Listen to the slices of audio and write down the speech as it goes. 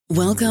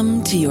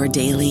Welcome to your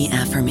daily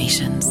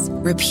affirmations.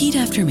 Repeat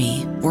after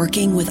me.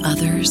 Working with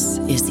others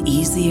is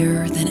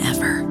easier than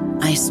ever.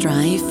 I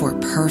strive for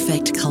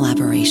perfect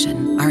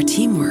collaboration. Our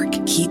teamwork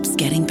keeps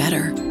getting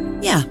better.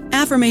 Yeah,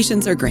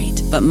 affirmations are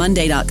great, but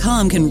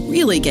Monday.com can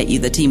really get you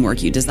the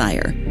teamwork you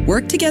desire.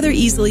 Work together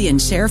easily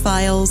and share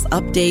files,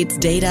 updates,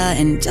 data,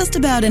 and just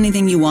about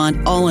anything you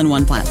want all in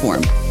one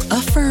platform.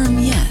 Affirm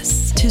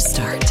yes to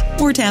start,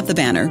 or tap the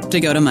banner to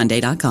go to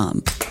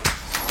Monday.com.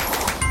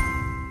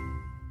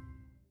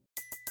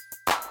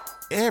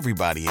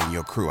 Everybody in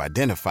your crew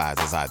identifies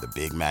as either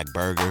Big Mac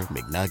Burger,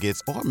 McNuggets,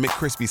 or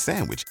McCrispy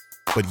Sandwich.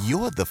 But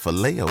you're the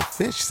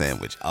Filet-O-Fish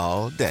Sandwich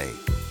all day.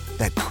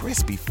 That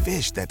crispy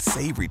fish, that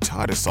savory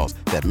tartar sauce,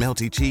 that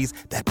melty cheese,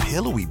 that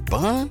pillowy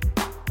bun.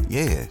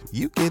 Yeah,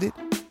 you get it.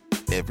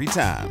 Every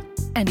time.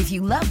 And if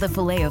you love the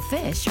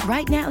Filet-O-Fish,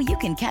 right now you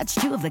can catch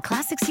two of the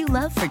classics you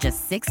love for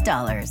just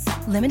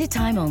 $6. Limited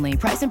time only.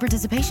 Price and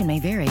participation may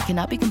vary.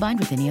 Cannot be combined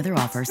with any other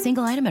offer.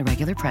 Single item at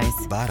regular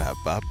price.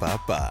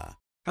 Ba-da-ba-ba-ba.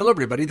 Hello,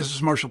 everybody. This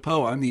is Marshall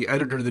Poe. I'm the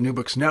editor of the New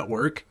Books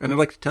Network, and I'd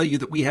like to tell you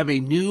that we have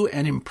a new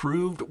and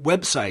improved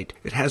website.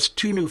 It has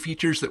two new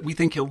features that we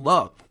think you'll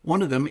love.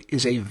 One of them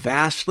is a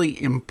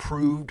vastly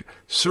improved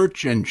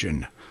search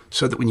engine,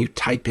 so that when you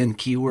type in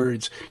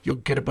keywords, you'll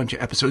get a bunch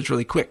of episodes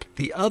really quick.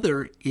 The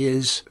other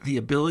is the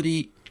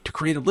ability to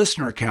create a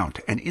listener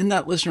account, and in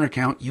that listener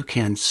account, you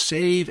can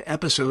save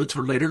episodes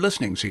for later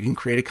listening, so you can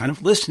create a kind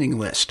of listening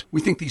list. We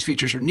think these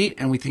features are neat,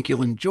 and we think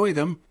you'll enjoy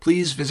them.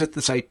 Please visit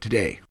the site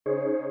today.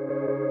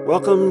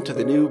 Welcome to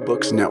the New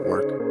Books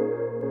Network.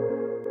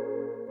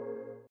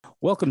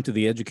 Welcome to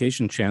the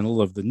education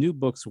channel of the New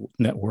Books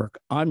Network.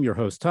 I'm your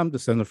host, Tom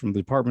DeSena from the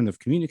Department of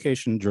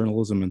Communication,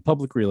 Journalism, and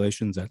Public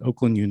Relations at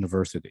Oakland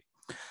University.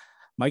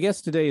 My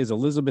guest today is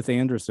Elizabeth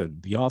Anderson,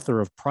 the author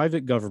of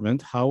Private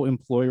Government: How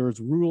Employers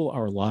Rule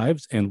Our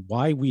Lives and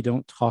Why We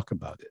Don't Talk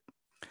About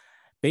It.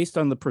 Based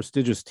on the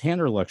prestigious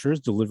Tanner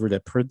Lectures delivered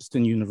at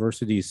Princeton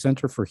University's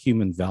Center for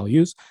Human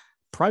Values,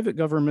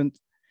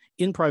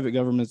 In Private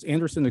Governments,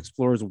 Anderson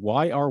explores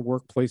why our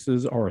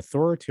workplaces are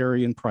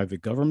authoritarian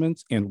private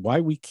governments and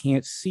why we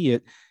can't see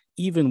it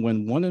even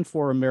when 1 in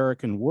 4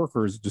 American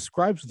workers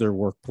describes their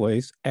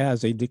workplace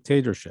as a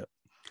dictatorship.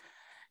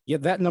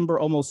 Yet that number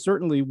almost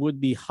certainly would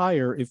be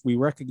higher if we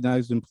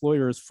recognized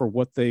employers for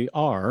what they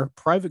are,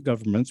 private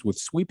governments with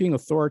sweeping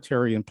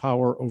authoritarian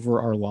power over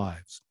our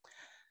lives.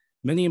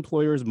 Many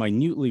employers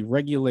minutely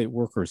regulate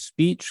workers'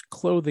 speech,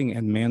 clothing,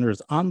 and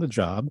manners on the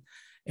job,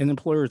 and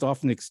employers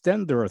often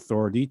extend their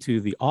authority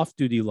to the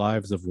off-duty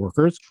lives of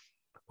workers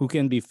who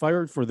can be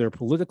fired for their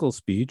political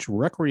speech,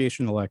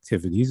 recreational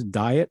activities,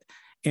 diet,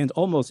 and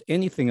almost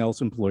anything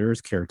else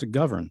employers care to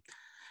govern.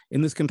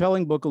 In this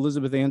compelling book,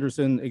 Elizabeth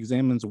Anderson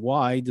examines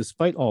why,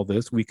 despite all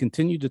this, we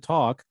continue to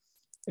talk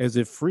as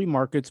if free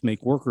markets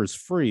make workers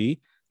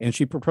free, and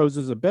she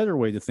proposes a better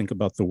way to think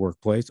about the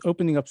workplace,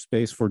 opening up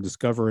space for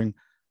discovering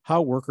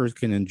how workers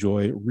can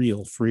enjoy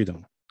real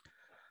freedom.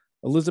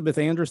 Elizabeth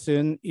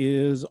Anderson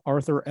is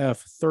Arthur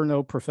F.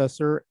 Thurno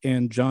Professor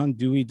and John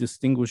Dewey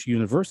Distinguished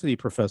University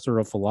Professor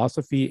of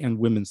Philosophy and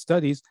Women's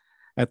Studies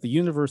at the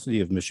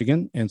University of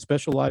Michigan and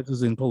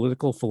specializes in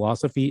political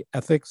philosophy,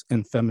 ethics,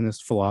 and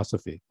feminist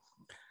philosophy.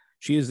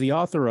 She is the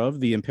author of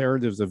The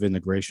Imperatives of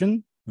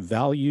Integration,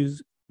 Value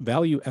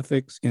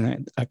Ethics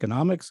in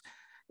Economics,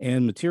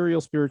 and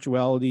Material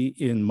Spirituality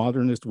in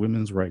Modernist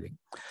Women's Writing.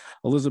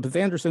 Elizabeth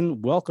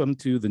Anderson, welcome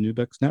to the New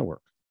Books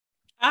Network.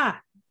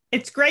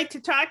 It's great to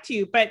talk to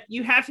you, but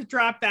you have to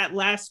drop that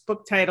last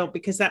book title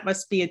because that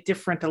must be a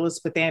different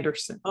Elizabeth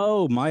Anderson.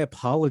 Oh, my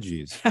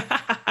apologies.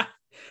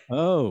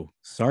 Oh,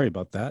 sorry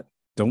about that.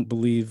 Don't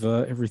believe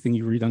everything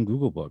you read on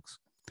Google Books.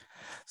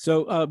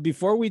 So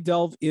before we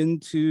delve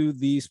into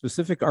the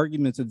specific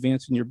arguments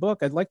advanced in your book,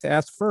 I'd like to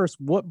ask first,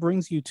 what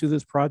brings you to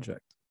this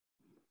project?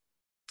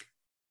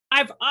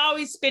 I've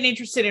always been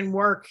interested in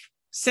work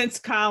since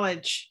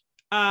college.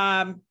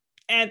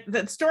 And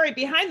the story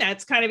behind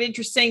that's kind of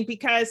interesting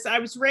because I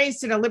was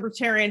raised in a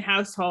libertarian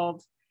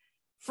household,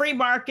 free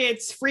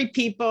markets, free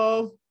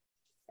people.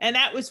 And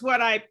that was what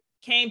I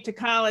came to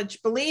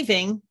college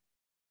believing.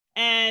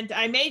 And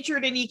I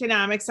majored in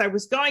economics. I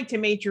was going to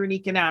major in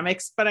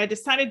economics, but I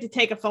decided to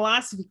take a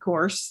philosophy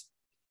course.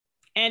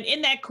 And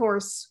in that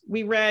course,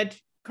 we read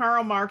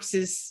Karl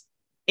Marx's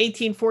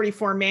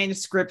 1844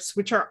 manuscripts,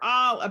 which are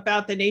all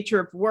about the nature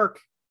of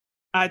work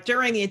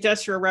during the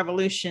Industrial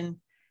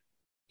Revolution.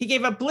 He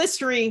gave a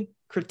blistering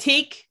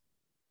critique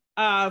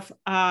of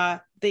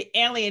the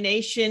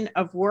alienation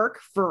of work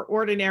for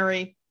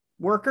ordinary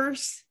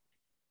workers.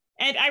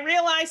 And I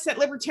realized that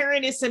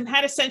libertarianism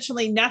had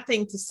essentially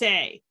nothing to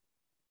say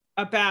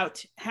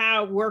about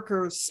how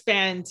workers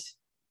spend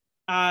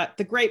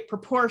the great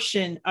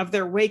proportion of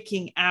their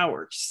waking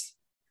hours,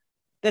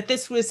 that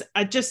this was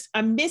just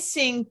a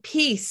missing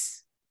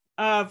piece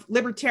of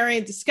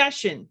libertarian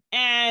discussion.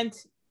 And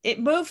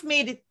it moved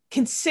me to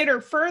consider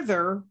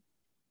further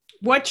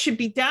what should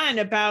be done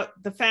about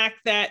the fact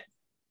that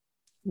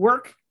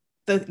work,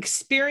 the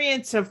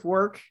experience of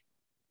work,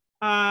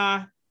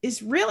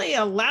 is really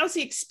a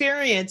lousy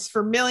experience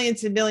for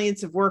millions and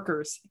millions of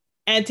workers,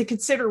 and to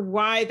consider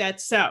why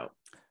that's so.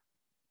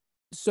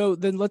 So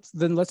then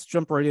let's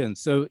jump right in.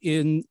 So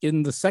in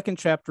the second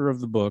chapter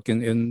of the book,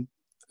 and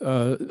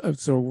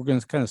so we're going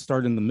to kind of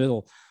start in the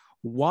middle.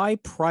 Why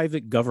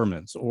private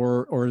governments,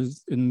 or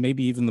and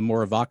maybe even the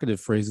more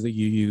evocative phrase that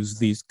you use,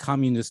 these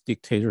communist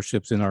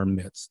dictatorships in our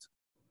midst?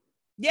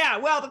 Yeah,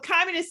 well, the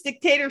communist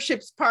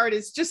dictatorships part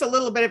is just a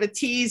little bit of a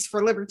tease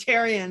for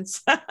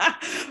libertarians.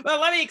 Well,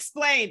 let me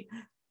explain.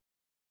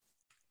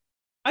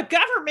 A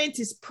government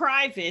is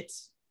private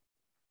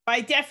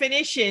by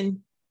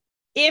definition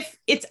if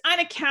it's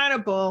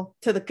unaccountable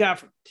to the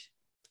governed.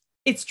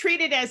 It's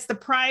treated as the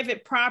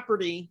private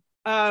property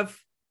of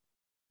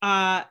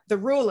the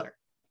ruler.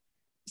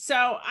 So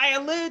I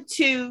allude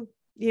to,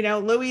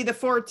 Louis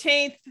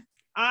XIV,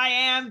 I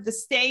am the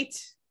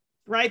state,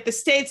 right? The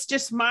state's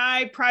just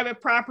my private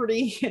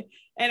property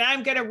and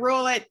I'm going to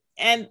rule it.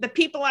 And the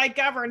people I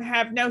govern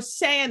have no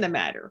say in the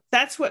matter.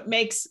 That's what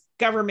makes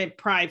government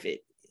private.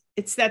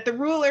 It's that the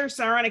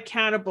rulers are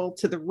unaccountable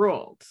to the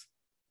ruled.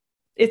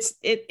 It's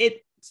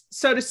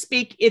so to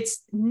speak,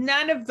 it's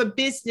none of the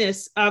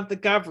business of the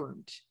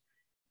governed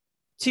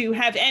to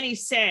have any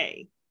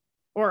say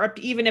or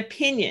even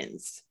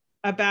opinions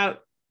about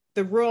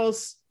the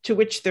rules to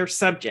which they're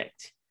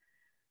subject.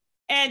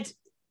 And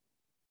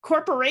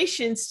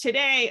corporations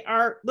today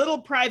are little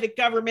private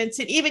governments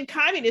and even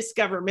communist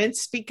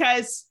governments,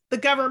 because the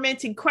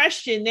government in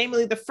question,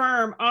 namely the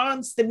firm,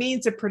 owns the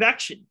means of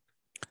production.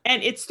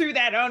 And it's through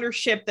that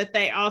ownership that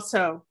they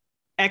also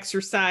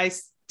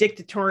exercise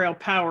dictatorial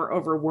power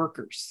over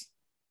workers.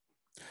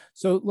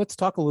 So let's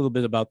talk a little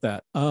bit about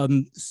that.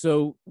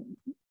 So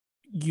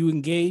you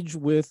engage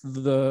with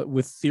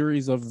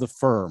theories of the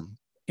firm,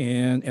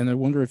 and I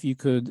wonder if you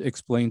could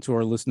explain to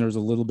our listeners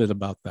a little bit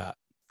about that.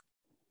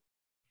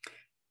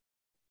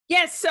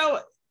 Yes, so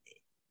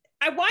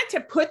I want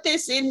to put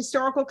this in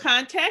historical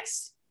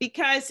context,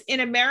 because in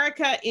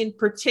America in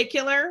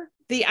particular,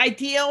 the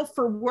ideal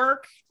for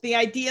work, the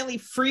ideally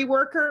free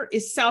worker,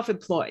 is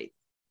self-employed.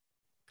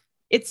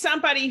 It's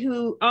somebody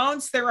who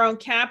owns their own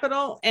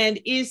capital and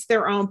is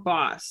their own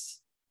boss.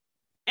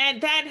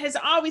 And that has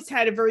always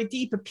had a very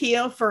deep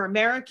appeal for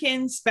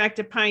Americans back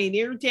to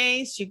pioneer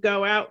days. You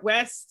go out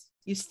west,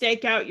 you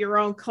stake out your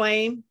own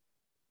claim,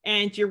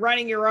 and you're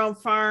running your own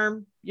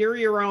farm. You're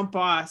your own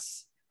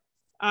boss.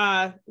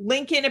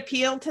 Lincoln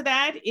appealed to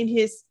that in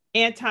his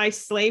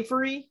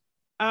anti-slavery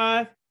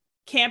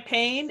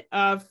campaign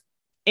of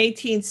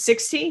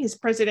 1860, his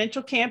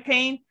presidential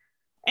campaign.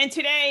 And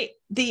today,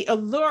 the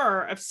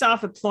allure of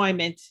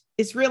self-employment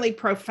is really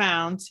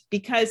profound,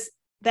 because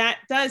that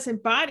does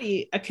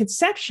embody a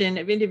conception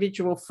of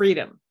individual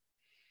freedom.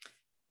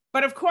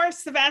 But of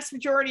course, the vast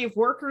majority of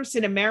workers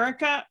in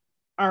America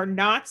are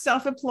not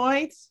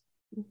self-employed.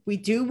 We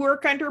do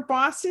work under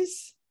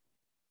bosses.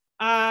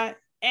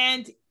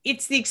 And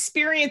it's the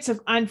experience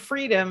of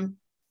unfreedom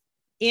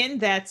in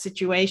that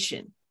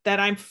situation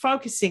that I'm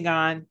focusing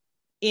on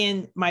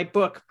in my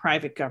book,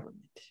 Private Government.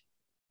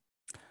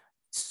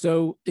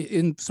 So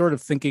in sort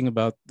of thinking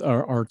about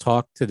our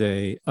talk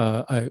today,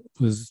 I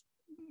was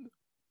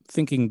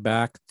thinking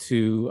back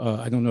to,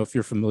 I don't know if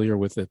you're familiar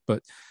with it,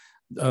 but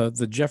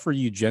the Jeffrey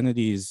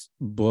Eugenides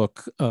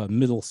book,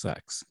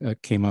 Middlesex,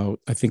 came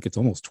out, I think it's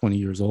almost 20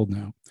 years old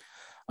now.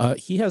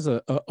 He has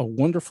a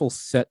wonderful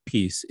set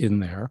piece in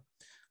there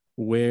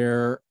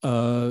where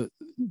one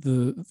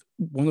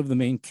of the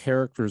main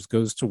characters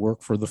goes to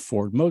work for the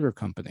Ford Motor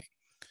Company.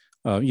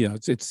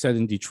 It's set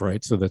in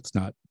Detroit, so that's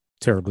not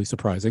terribly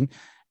surprising.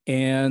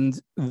 And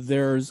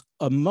there's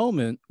a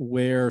moment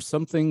where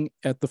something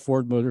at the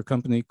Ford Motor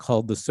Company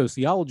called the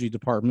sociology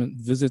department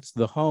visits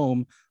the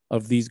home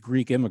of these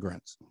Greek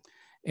immigrants.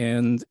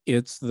 And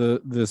it's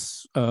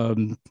this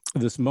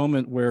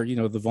moment where,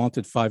 the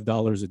vaunted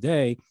 $5 a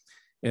day,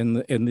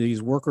 and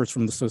these workers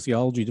from the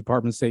sociology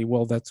department say,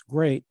 well, that's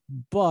great,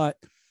 but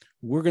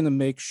we're going to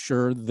make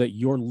sure that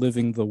you're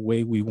living the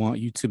way we want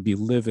you to be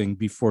living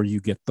before you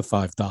get the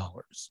 $5.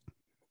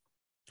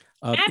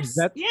 Is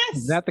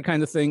that the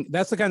kind of thing?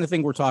 That's the kind of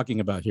thing we're talking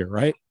about here,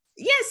 right?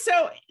 Yes.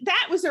 So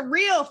that was a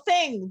real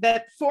thing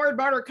that Ford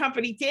Motor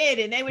Company did,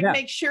 and they would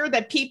make sure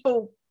that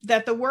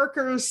the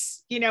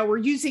workers, were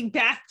using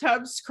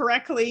bathtubs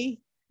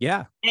correctly.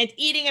 Yeah. And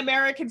eating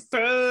American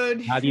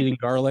food. Not eating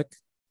garlic.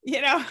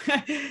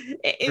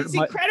 It's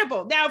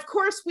incredible. Now, of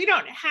course, we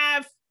don't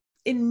have,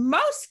 in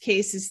most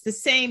cases, the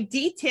same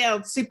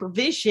detailed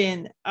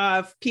supervision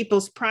of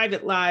people's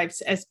private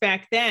lives as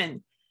back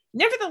then.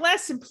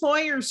 Nevertheless,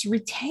 employers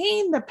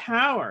retain the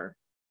power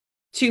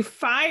to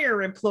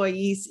fire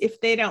employees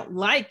if they don't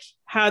like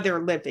how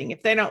they're living,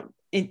 if they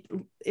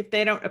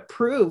don't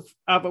approve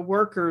of a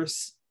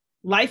worker's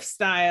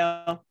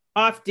lifestyle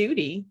off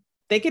duty.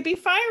 They could be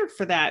fired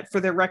for that, for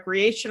their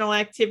recreational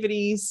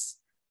activities.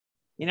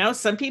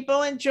 Some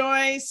people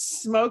enjoy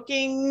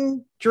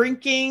smoking,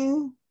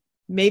 drinking,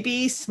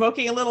 maybe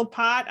smoking a little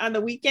pot on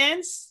the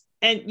weekends,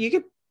 and you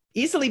could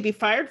easily be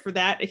fired for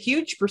that. A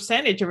huge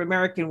percentage of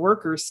American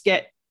workers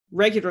get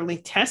regularly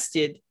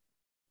tested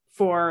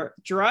for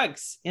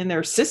drugs in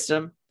their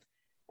system.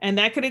 And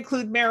that could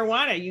include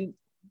marijuana.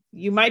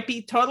 You might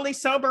be totally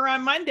sober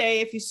on Monday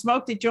if you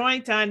smoked a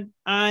joint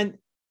on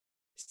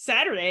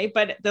Saturday,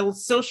 but they'll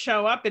still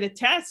show up in a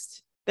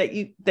test that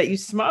you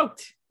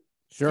smoked.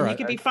 Sure. And you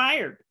could be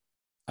fired.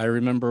 I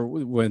remember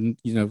when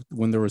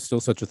there was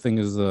still such a thing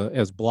as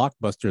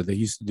Blockbuster, they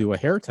used to do a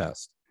hair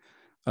test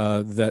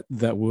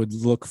that would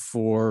look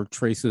for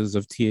traces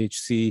of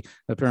THC.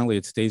 Apparently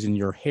it stays in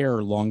your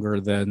hair longer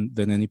than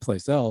any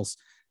place else.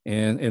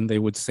 And they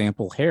would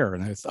sample hair.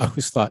 And I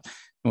always thought,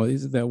 well,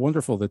 isn't that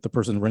wonderful that the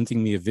person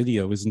renting me a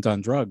video isn't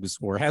on drugs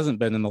or hasn't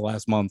been in the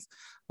last month?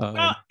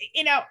 Well,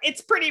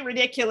 it's pretty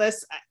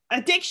ridiculous.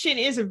 Addiction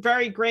is a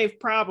very grave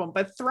problem,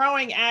 but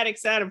throwing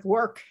addicts out of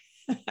work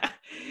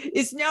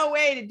is no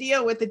way to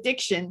deal with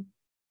addiction.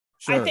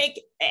 Sure. I think,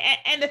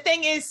 and the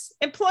thing is,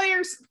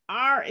 employers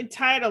are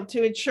entitled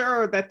to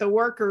ensure that the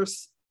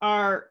workers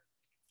are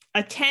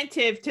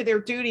attentive to their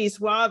duties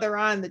while they're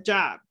on the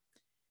job.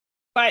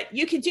 But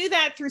you can do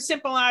that through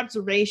simple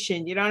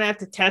observation. You don't have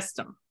to test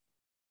them.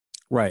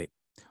 Right.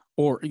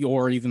 Or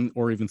even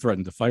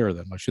threaten to fire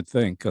them, I should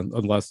think,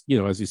 unless,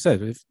 as you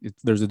said, if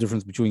there's a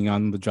difference between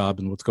on the job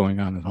and what's going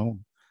on at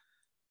home.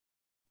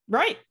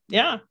 Right.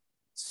 Yeah.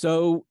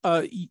 So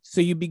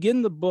you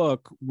begin the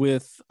book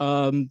with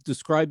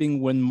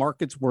describing when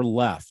markets were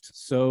left.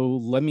 So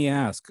let me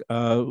ask,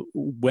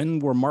 when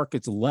were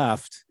markets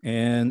left,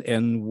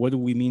 and what do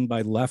we mean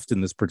by left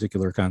in this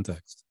particular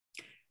context?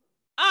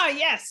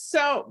 Yes.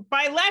 So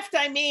by left,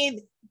 I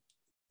mean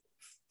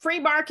free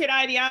market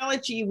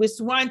ideology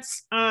was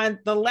once on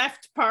the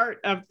left part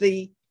of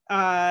the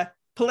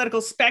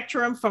political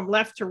spectrum from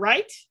left to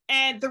right.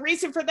 And the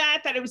reason for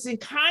that it was in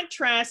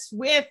contrast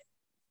with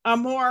a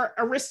more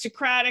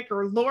aristocratic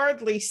or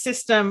lordly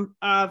system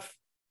of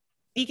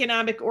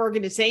economic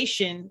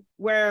organization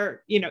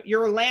where,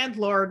 your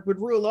landlord would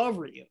rule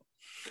over you.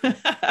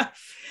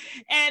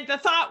 And the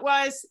thought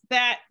was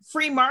that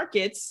free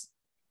markets,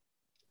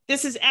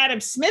 this is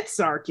Adam Smith's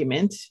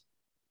argument,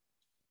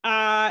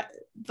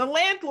 the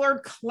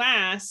landlord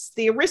class,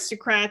 the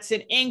aristocrats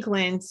in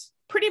England,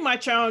 pretty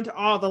much owned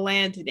all the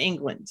land in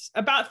England.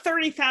 About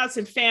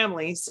 30,000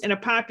 families in a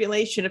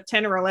population of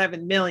 10 or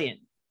 11 million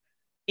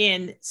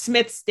in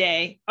Smith's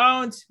day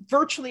owned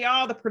virtually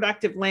all the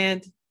productive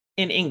land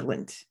in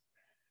England.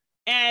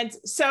 And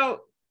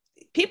so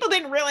people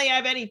didn't really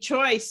have any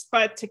choice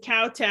but to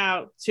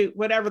kowtow to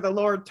whatever the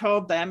Lord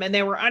told them, and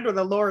they were under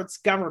the Lord's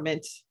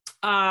government.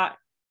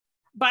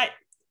 But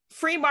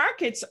free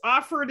markets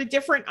offered a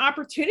different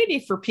opportunity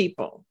for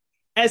people.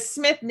 As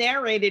Smith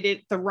narrated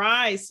it, the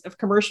rise of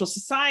commercial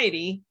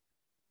society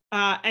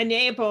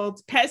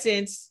enabled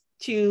peasants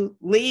to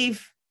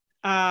leave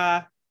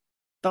the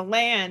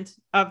land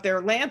of their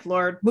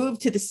landlord, move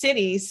to the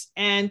cities,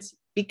 and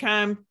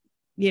become,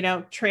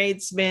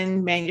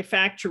 tradesmen,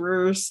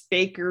 manufacturers,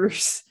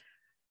 bakers,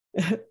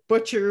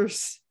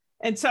 butchers,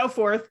 and so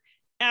forth.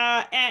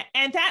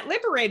 And that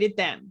liberated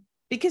them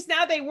because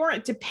now they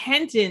weren't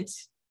dependent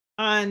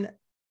on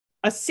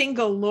a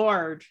single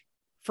lord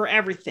for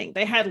everything.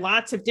 They had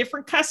lots of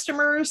different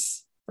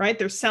customers, right?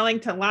 They're selling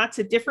to lots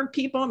of different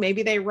people.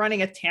 Maybe they're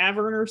running a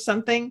tavern or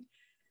something.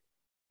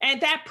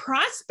 And that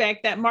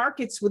prospect that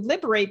markets would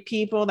liberate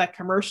people, that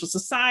commercial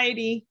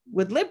society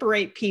would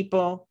liberate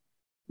people,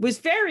 was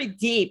very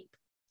deep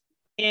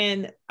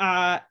in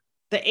the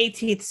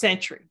 18th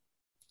century.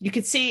 You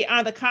could see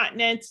on the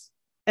continent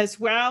as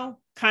well.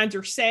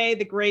 Condorcet,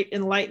 the great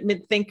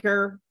Enlightenment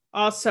thinker,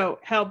 also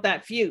held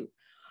that view.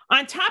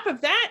 On top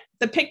of that,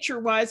 the picture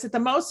was that the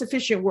most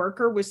efficient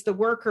worker was the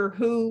worker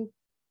who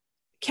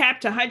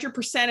kept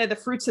 100% of the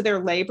fruits of their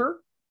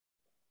labor.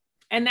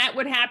 And that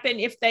would happen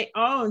if they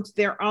owned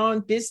their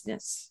own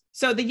business.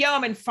 So the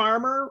yeoman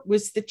farmer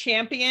was the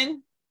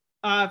champion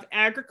of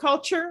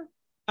agriculture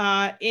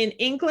in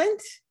England.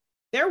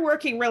 They're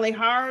working really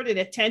hard and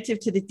attentive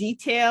to the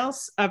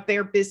details of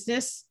their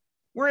business,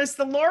 whereas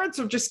the lords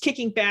are just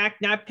kicking back,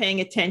 not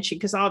paying attention,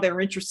 because all they're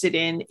interested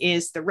in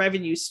is the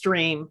revenue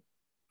stream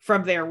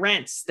from their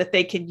rents that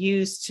they can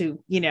use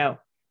to,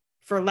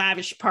 for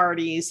lavish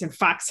parties and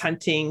fox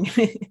hunting,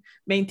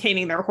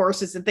 maintaining their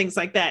horses and things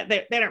like that.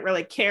 They don't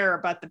really care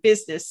about the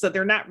business, so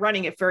they're not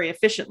running it very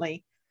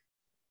efficiently.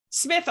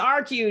 Smith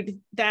argued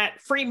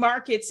that free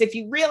markets, if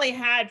you really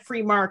had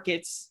free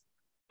markets,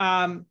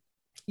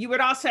 you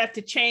would also have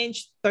to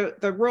change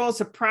the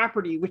rules of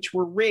property, which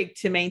were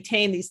rigged to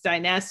maintain these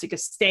dynastic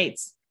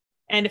estates.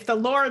 And if the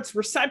lords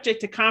were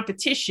subject to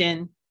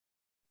competition,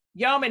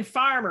 yeoman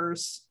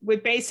farmers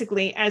would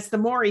basically, as the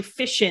more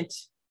efficient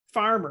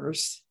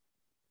farmers,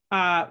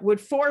 would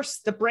force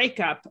the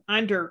breakup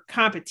under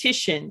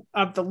competition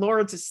of the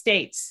lord's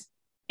estates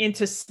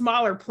into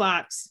smaller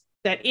plots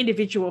that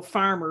individual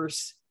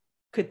farmers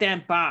could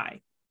then buy.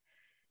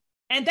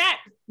 And that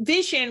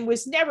vision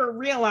was never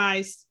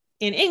realized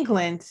in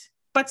England,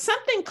 but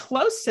something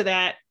close to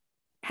that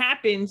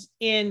happened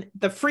in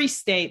the free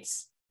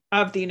states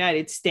of the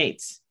United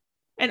States.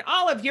 And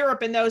all of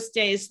Europe in those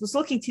days was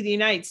looking to the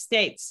United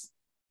States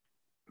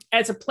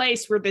as a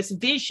place where this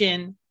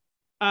vision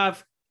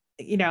of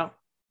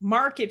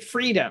market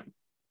freedom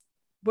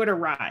would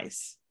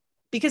arise.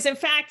 Because in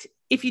fact,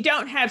 if you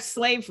don't have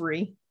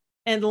slavery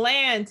and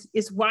land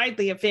is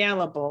widely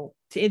available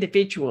to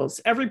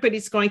individuals,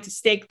 everybody's going to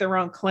stake their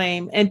own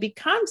claim and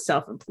become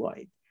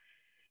self-employed.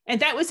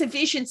 And that was a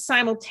vision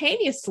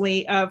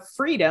simultaneously of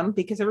freedom,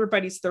 because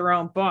everybody's their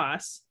own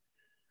boss,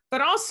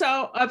 but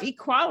also of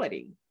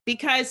equality,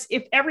 because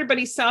if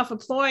everybody's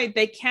self-employed,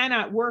 they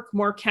cannot work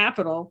more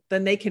capital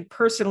than they can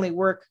personally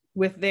work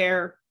with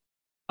their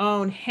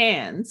own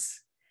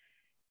hands.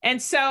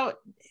 And so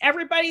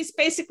everybody's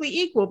basically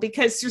equal,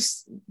 because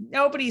there's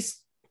nobody's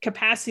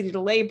capacity to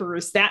labor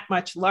is that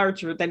much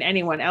larger than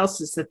anyone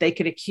else's that they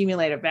could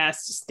accumulate a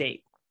vast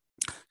estate.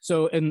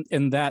 So,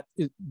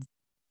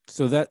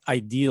 so that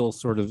ideal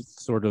sort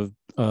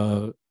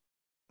of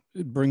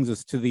brings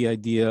us to the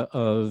idea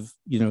of,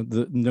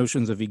 the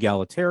notions of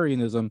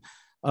egalitarianism.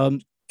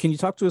 Can you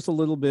talk to us a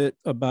little bit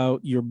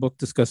about your book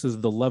discusses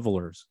the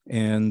levelers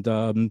and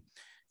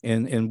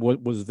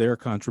what was their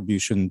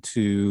contribution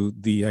to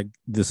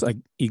this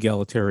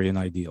egalitarian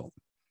ideal?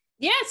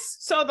 Yes.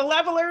 So the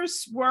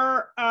levelers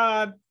were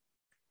an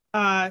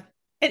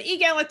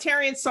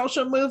egalitarian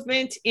social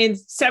movement in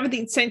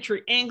 17th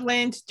century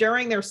England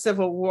during their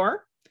Civil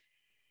War.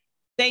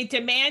 They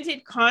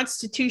demanded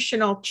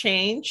constitutional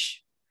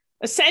change.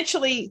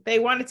 Essentially, they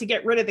wanted to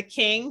get rid of the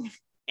king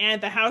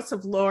and the House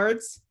of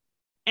Lords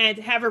and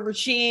have a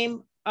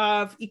regime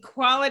of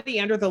equality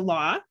under the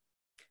law.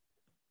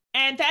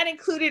 And that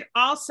included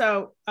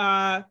also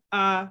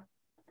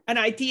an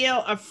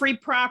ideal of free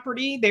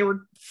property. They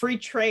were free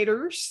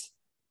traders.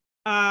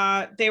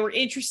 They were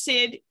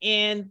interested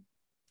in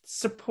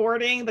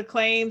supporting the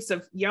claims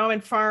of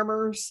yeoman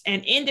farmers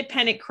and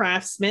independent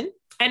craftsmen.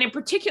 And in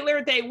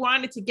particular, they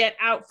wanted to get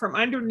out from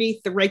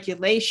underneath the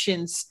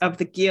regulations of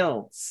the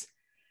guilds.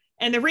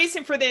 And the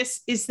reason for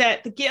this is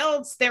that the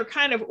guilds, they're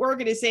kind of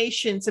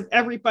organizations of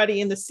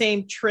everybody in the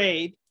same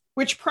trade,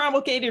 which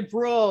promulgated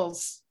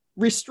rules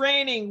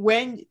restraining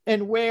when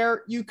and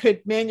where you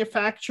could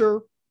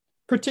manufacture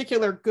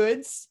particular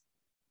goods.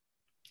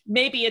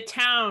 Maybe a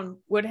town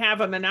would have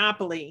a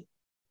monopoly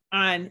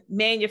on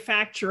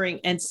manufacturing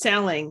and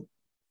selling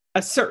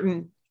a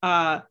certain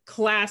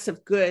class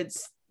of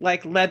goods,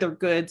 like leather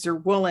goods or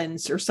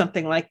woolens or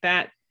something like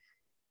that.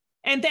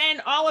 And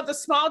then all of the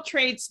small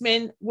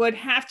tradesmen would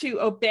have to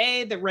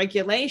obey the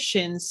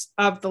regulations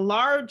of the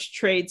large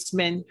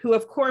tradesmen, who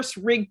of course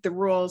rigged the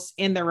rules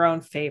in their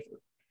own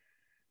favor.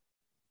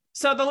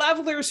 So the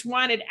levelers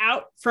wanted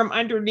out from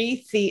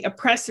underneath the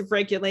oppressive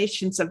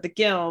regulations of the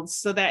guilds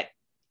so that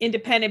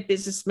independent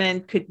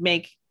businessmen could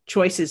make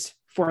choices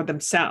for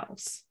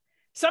themselves.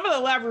 Some of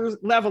the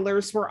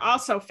levelers were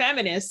also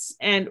feminists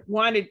and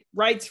wanted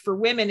rights for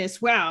women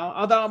as well,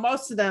 although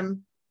most of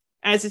them,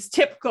 as is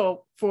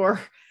typical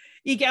for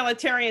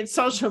egalitarian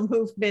social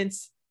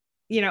movements,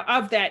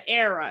 of that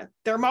era,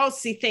 they're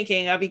mostly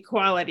thinking of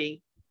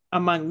equality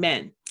among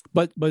men.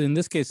 But in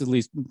this case, at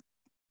least,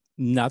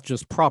 not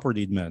just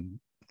propertied men,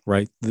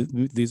 right?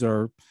 These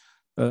are,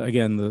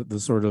 again, the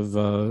sort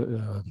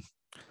of,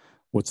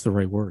 what's the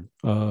right word?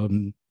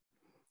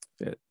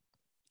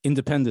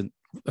 Independent.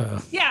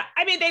 Yeah,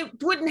 I mean, they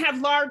wouldn't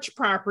have large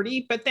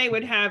property, but they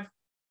would have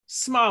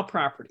small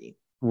property.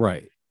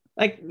 Right.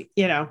 Like,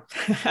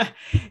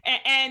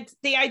 and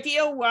the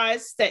idea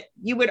was that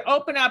you would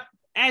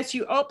as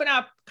you open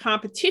up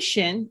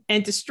competition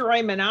and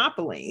destroy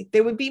monopoly,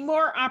 there would be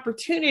more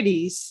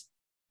opportunities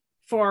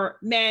for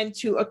men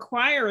to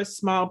acquire a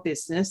small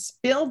business,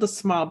 build a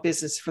small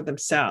business for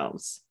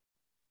themselves,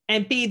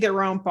 and be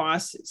their own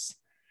bosses.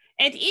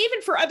 And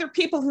even for other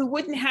people who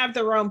wouldn't have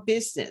their own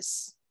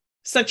business,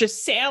 such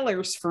as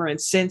sailors, for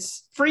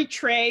instance, free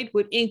trade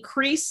would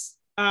increase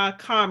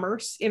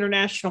commerce,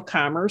 international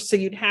commerce. So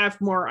you'd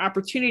have more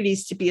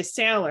opportunities to be a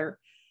sailor.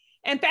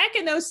 And back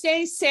in those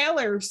days,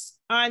 sailors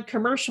on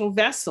commercial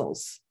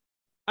vessels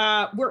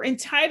were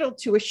entitled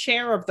to a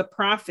share of the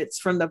profits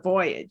from the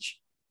voyage.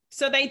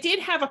 So they did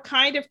have a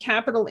kind of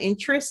capital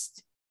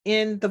interest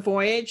in the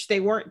voyage. They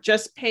weren't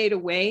just paid a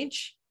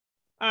wage.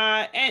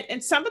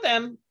 And some of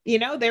them,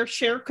 their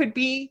share could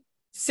be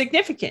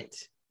significant.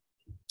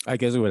 I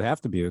guess it would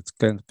have to be. It's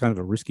kind of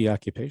a risky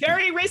occupation.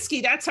 Very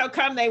risky. That's how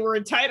come they were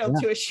entitled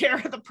to a share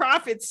of the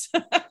profits.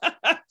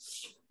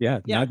 Yeah,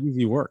 not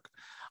easy work.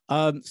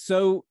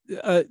 So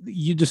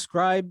you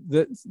describe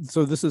that.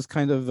 So this is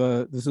kind of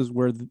this is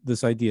where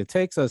this idea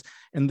takes us,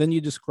 and then you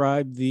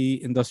describe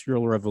the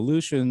Industrial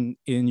Revolution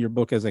in your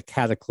book as a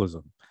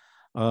cataclysm,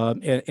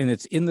 and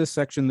it's in this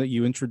section that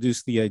you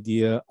introduce the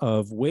idea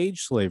of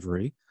wage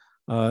slavery,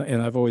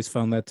 and I've always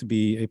found that to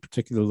be a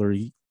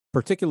particularly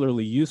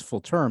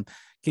useful term.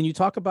 Can you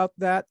talk about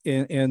that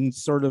and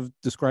sort of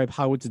describe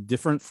how it's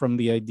different from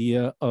the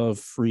idea of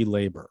free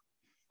labor?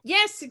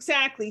 Yes,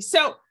 exactly.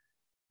 So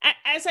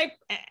as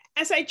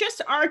I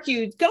just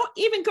argued,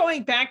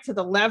 going back to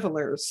the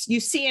levelers, you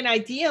see an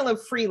ideal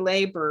of free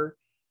labor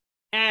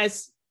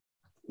as,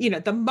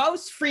 the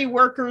most free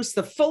workers,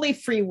 the fully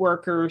free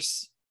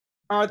workers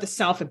are the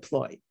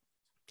self-employed.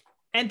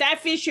 And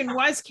that vision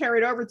was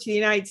carried over to the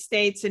United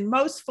States and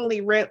more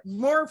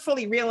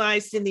fully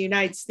realized in the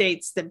United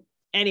States than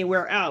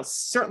anywhere else,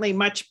 certainly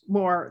much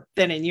more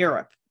than in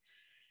Europe.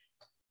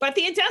 But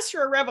the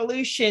Industrial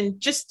Revolution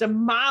just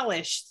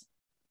demolished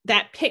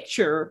that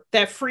picture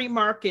that free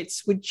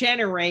markets would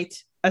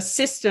generate a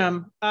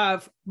system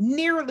of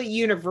nearly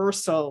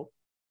universal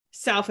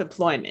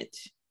self-employment.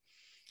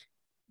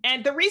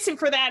 And the reason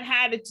for that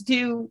had to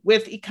do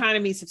with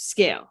economies of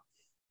scale.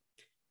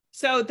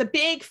 So the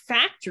big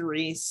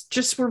factories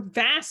just were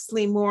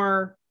vastly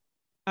more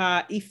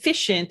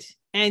efficient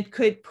and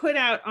could put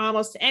out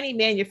almost any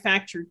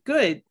manufactured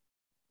good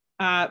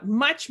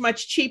much,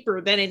 much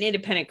cheaper than an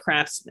independent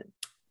craftsman.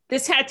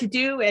 This had to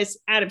do, as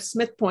Adam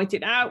Smith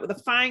pointed out, with a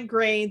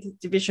fine-grained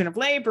division of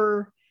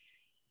labor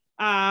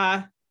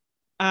and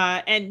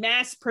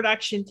mass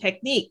production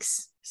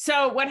techniques.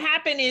 So what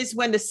happened is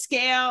when the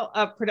scale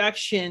of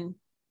production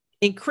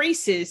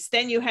increases,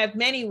 then you have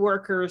many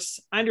workers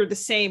under the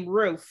same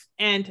roof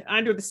and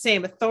under the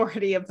same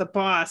authority of the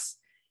boss.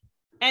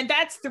 And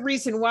that's the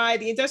reason why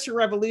the Industrial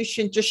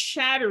Revolution just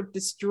shattered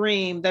this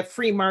dream that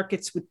free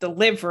markets would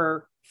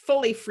deliver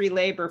fully free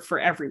labor for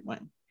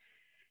everyone.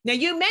 Now,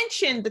 you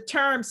mentioned the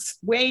term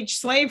wage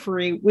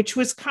slavery, which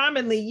was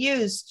commonly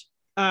used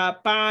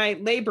by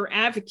labor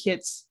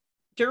advocates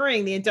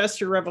during the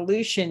Industrial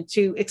Revolution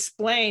to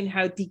explain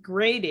how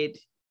degraded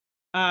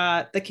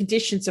the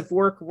conditions of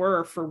work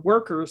were for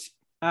workers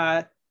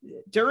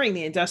during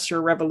the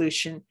Industrial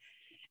Revolution.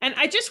 And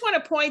I just want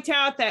to point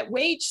out that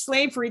wage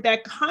slavery,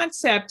 that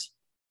concept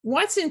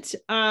wasn't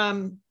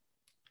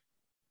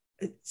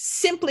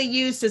simply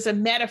used as a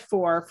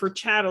metaphor for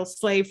chattel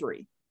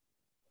slavery,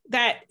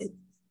 that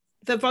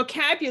the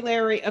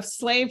vocabulary of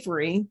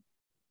slavery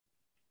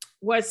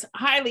was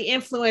highly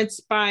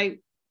influenced by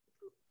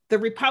the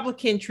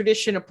Republican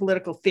tradition of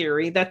political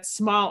theory, that's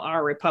small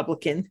r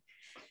Republican,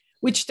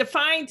 which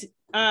defined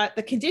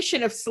the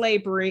condition of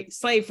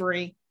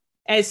slavery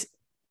as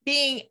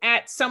being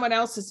at someone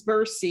else's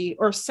mercy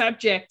or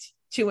subject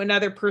to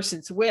another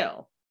person's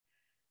will,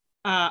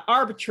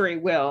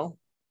 arbitrary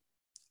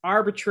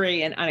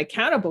and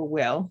unaccountable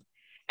will.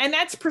 And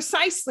that's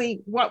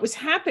precisely what was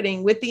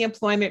happening with the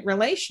employment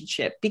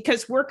relationship,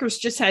 because workers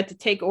just had to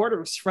take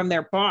orders from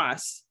their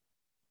boss,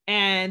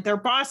 and their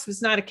boss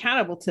was not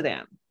accountable to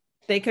them.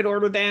 They could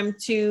order them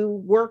to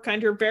work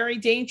under very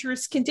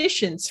dangerous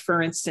conditions,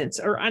 for instance,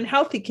 or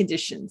unhealthy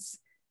conditions.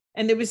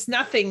 And there was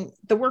nothing,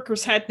 the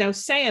workers had no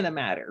say in the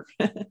matter,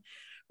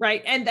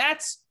 right? And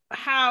that's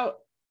how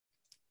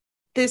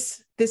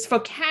this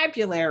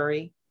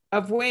vocabulary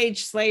of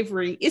wage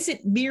slavery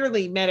isn't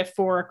merely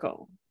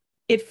metaphorical.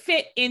 It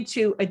fit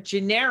into a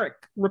generic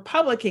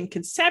Republican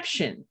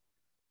conception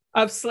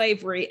of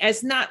slavery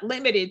as not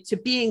limited to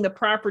being the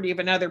property of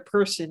another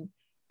person,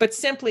 but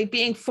simply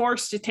being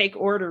forced to take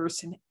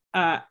orders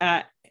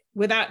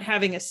without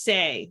having a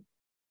say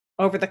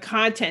over the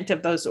content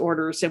of those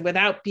orders and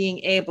without being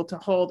able to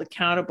hold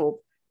accountable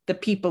the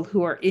people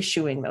who are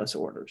issuing those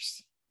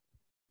orders.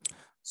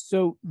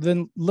 So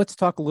then let's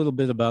talk a little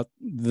bit about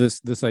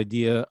this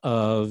idea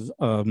of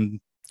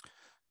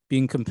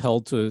being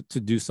compelled to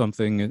do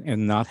something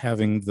and not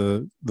having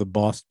the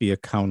boss be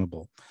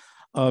accountable.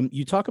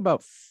 You talk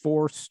about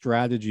 4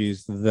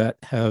 strategies that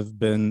have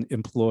been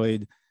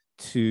employed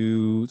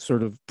to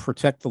sort of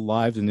protect the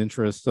lives and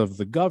interests of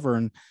the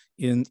governed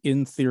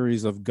in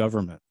theories of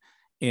government,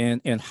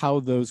 and how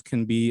those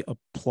can be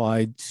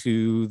applied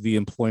to the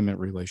employment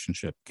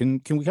relationship.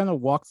 Can we kind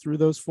of walk through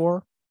those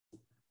 4?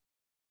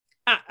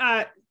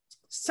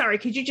 Sorry,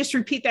 could you just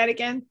repeat that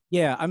again?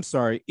 Yeah, I'm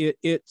sorry.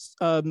 It's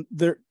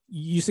there.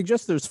 You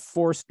suggest there's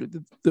 4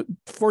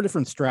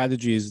 different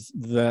strategies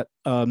that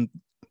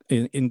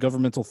in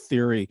governmental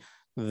theory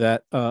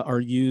that are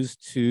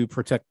used to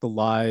protect the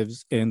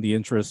lives and the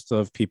interests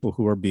of people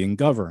who are being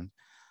governed.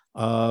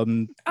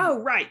 Oh,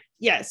 right.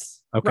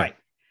 Yes. Okay. Right.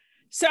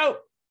 So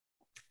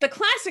the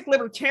classic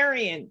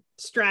libertarian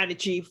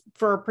strategy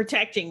for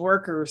protecting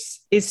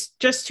workers is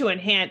just to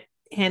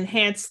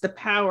enhance the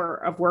power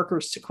of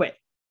workers to quit.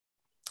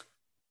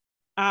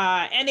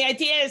 And the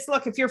idea is,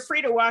 look, if you're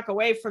free to walk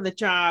away from the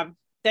job,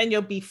 then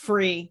you'll be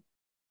free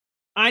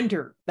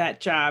under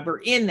that job or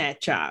in that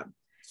job.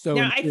 So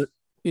now,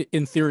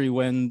 in theory,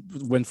 when,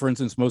 for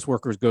instance, most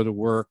workers go to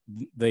work,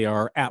 they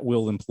are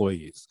at-will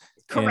employees.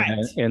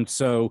 Correct. And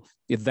so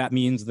if that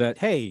means that,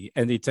 hey,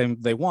 anytime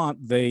they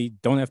want, they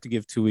don't have to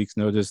give 2 weeks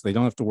notice. They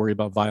don't have to worry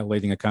about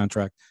violating a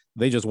contract.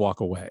 They just walk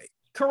away.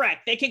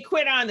 Correct. They can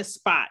quit on the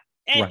spot.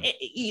 And Right.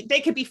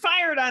 they could be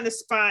fired on the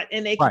spot,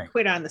 and they can Right.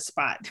 quit on the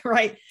spot,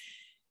 right?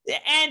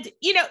 And,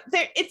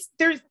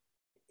 there's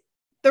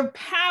the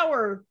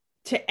power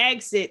to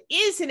exit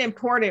is an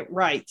important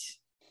right.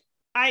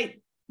 I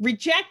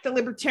reject the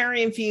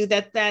libertarian view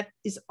that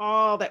is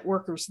all that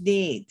workers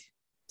need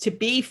to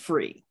be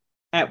free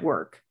at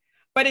work.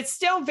 But it's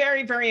still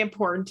very, very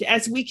important,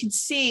 as we can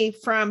see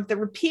from the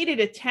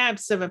repeated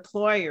attempts of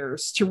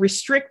employers to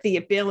restrict the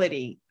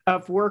ability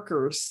of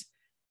workers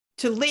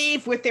to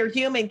leave with their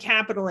human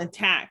capital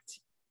intact.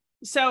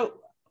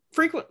 So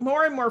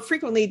more and more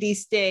frequently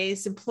these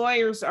days,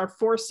 employers are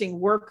forcing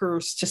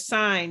workers to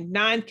sign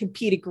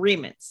non-compete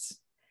agreements.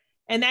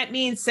 And that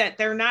means that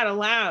they're not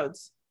allowed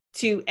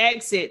to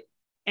exit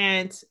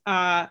and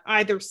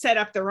either set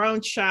up their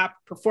own shop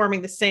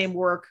performing the same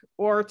work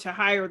or to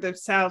hire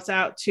themselves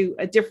out to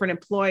a different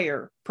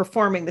employer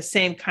performing the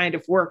same kind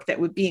of work that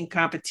would be in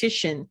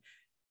competition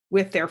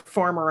with their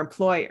former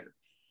employer.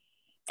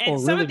 And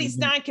some of these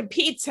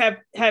non-competes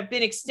have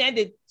been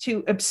extended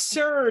to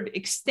absurd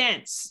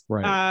extents,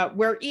 right.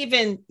 Where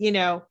even,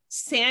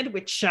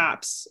 sandwich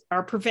shops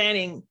are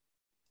preventing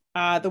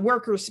the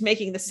workers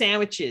making the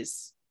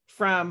sandwiches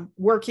from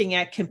working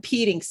at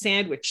competing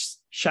sandwich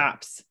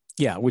shops.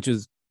 Yeah, which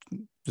is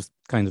just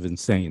kind of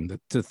insane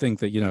to think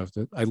that,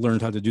 that I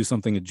learned how to do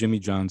something at Jimmy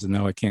John's and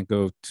now I can't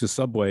go to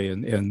Subway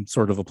and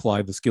sort of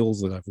apply the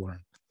skills that I've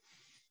learned.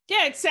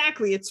 Yeah,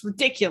 exactly. It's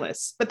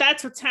ridiculous, but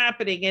that's what's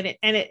happening.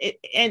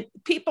 And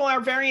people are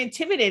very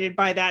intimidated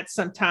by that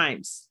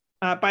sometimes,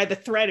 by the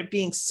threat of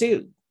being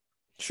sued.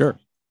 Sure.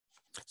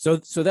 So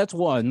that's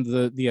one,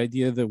 the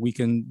idea that we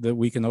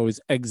can always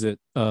exit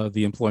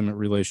the employment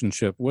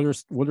relationship.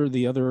 What are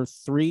the other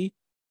three?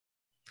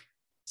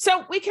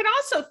 So we can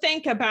also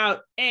think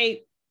about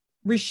a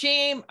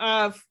regime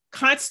of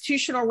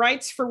constitutional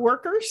rights for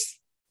workers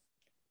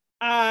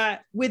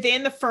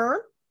within the firm.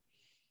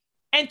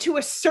 And to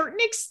a certain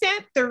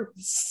extent,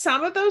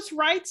 some of those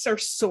rights are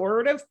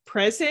sort of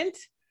present.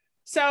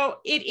 So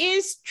it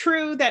is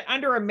true that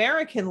under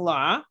American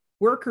law,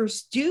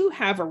 workers do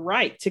have a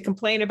right to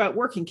complain about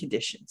working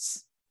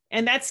conditions,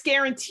 and that's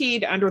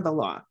guaranteed under the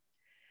law.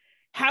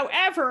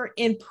 However,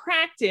 in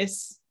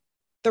practice,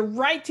 the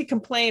right to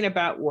complain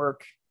about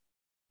work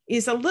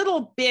is a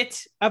little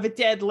bit of a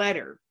dead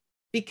letter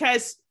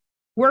because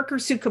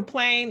workers who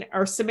complain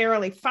are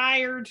summarily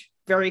fired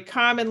very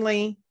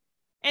commonly,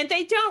 and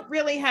they don't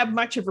really have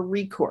much of a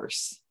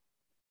recourse.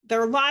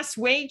 Their lost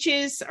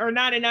wages are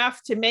not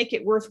enough to make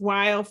it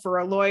worthwhile for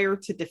a lawyer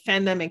to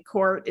defend them in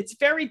court. It's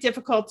very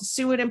difficult to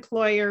sue an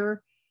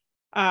employer.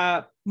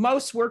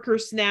 Most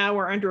workers now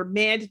are under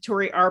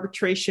mandatory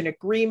arbitration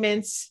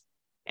agreements,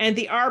 and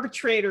the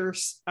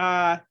arbitrators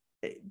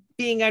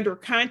being under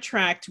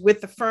contract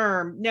with the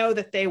firm know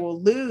that they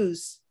will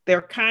lose their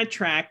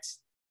contract,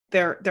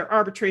 their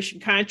arbitration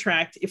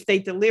contract, if they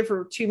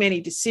deliver too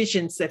many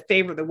decisions that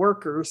favor the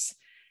workers.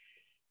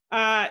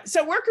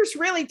 So workers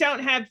really don't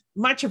have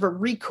much of a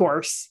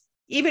recourse,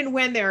 even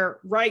when their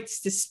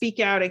rights to speak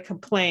out and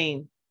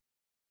complain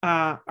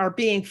are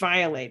being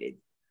violated.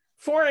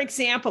 For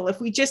example, if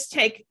we just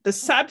take the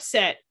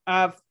subset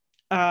of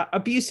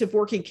abusive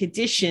working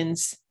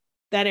conditions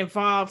that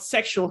involve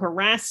sexual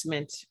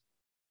harassment,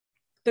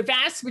 the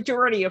vast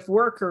majority of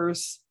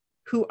workers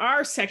who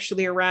are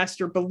sexually harassed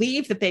or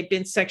believe that they've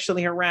been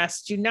sexually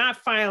harassed do not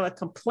file a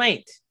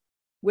complaint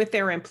with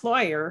their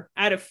employer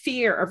out of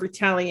fear of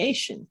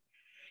retaliation.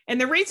 And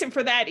the reason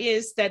for that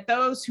is that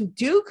those who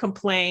do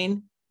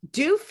complain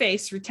do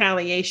face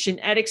retaliation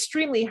at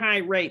extremely high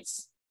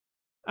rates.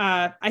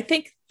 I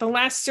think the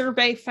last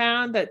survey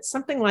found that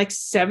something like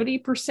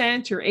 70%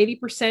 or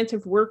 80%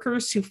 of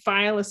workers who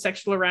file a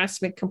sexual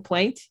harassment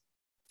complaint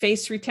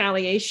face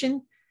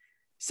retaliation.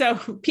 So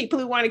people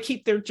who want to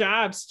keep their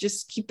jobs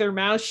just keep their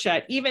mouths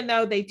shut, even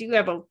though they do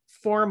have a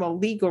formal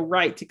legal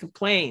right to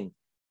complain.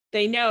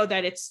 They know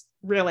that it's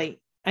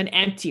really an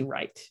empty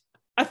right.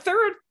 A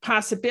third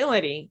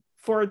possibility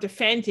for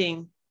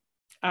defending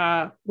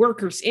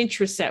workers'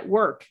 interests at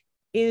work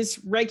is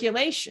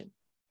regulation.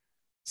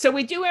 So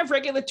we do have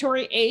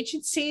regulatory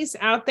agencies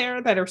out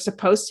there that are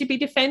supposed to be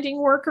defending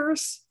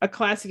workers. A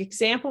classic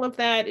example of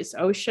that is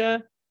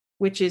OSHA,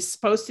 which is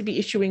supposed to be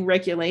issuing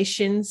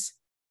regulations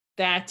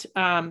that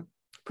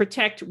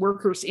protect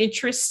workers'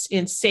 interests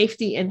in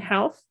safety and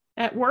health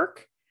at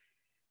work.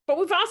 But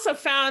we've also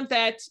found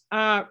that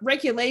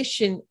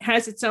regulation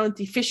has its own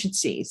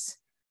deficiencies.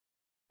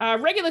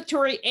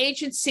 Regulatory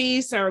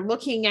agencies are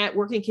looking at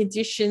working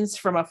conditions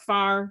from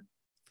afar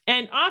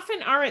and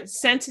often aren't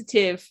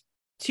sensitive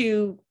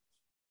to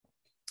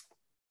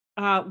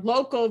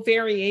local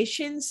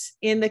variations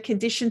in the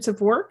conditions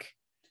of work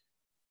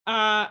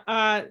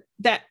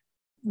that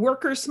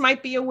workers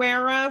might be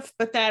aware of,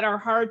 but that are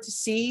hard to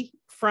see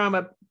from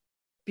a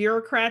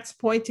bureaucrat's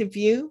point of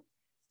view.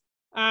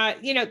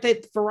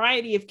 The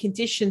variety of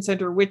conditions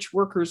under which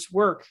workers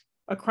work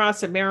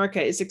across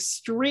America is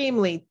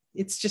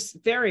it's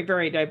just very,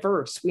 very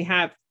diverse. We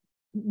have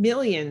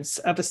millions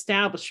of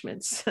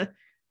establishments,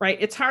 right?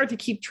 It's hard to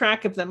keep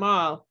track of them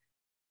all.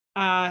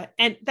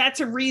 And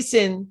that's a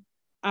reason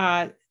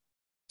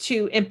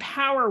to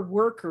empower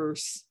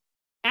workers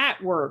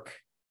at work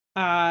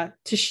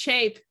to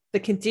shape the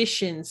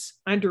conditions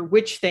under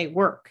which they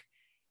work.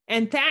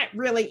 And that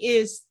really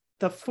is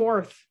the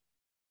fourth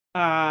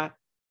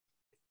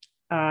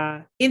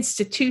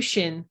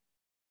institution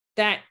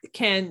that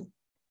can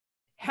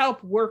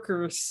help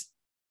workers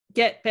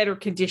get better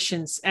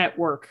conditions at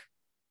work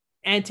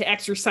and to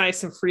exercise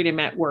some freedom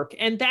at work.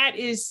 And that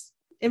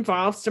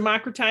involves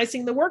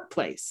democratizing the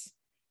workplace.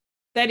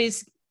 That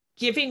is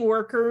giving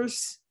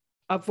workers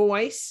a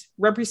voice,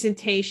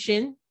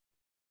 representation,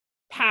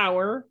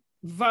 power,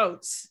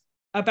 votes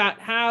about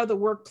how the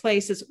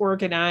workplace is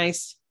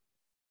organized,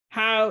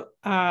 how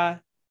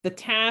the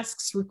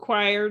tasks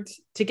required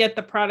to get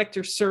the product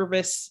or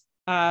service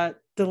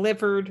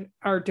delivered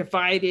are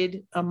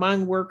divided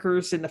among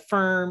workers in the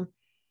firm,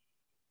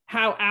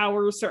 how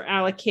hours are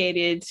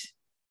allocated,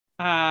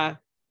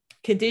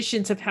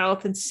 conditions of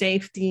health and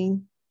safety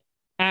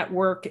at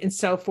work, and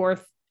so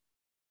forth.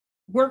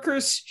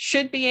 Workers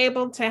should be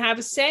able to have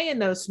a say in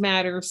those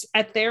matters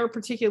at their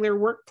particular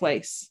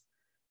workplace.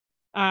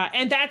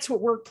 And that's what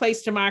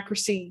workplace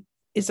democracy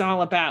is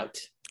all about.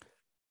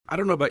 I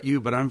don't know about you,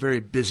 but I'm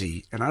very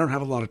busy and I don't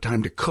have a lot of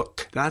time to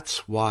cook.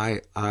 That's why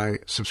I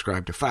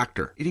subscribe to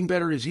Factor. Eating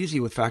better is easy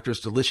with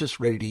Factor's delicious,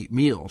 ready-to-eat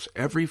meals.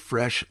 Every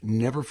fresh,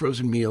 never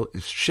frozen meal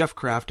is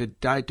chef-crafted,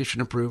 dietitian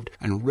approved,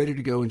 and ready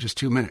to go in just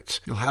 2 minutes.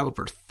 You'll have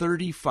over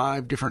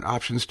 35 different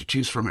options to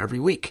choose from every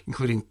week,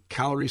 including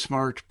Calorie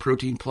Smart,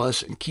 Protein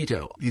Plus, and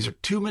Keto. These are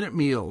 2-minute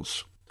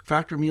meals.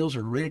 Factor meals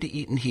are ready to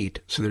eat and heat,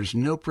 so there's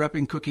no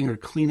prepping, cooking, or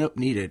cleanup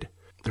needed.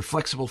 They're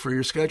flexible for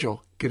your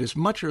schedule. Get as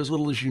much or as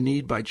little as you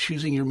need by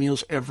choosing your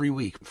meals every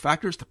week.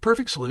 Factor is the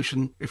perfect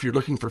solution if you're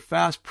looking for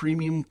fast,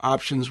 premium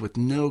options with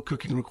no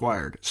cooking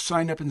required.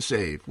 Sign up and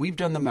save. We've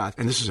done the math,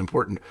 and this is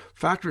important.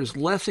 Factor is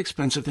less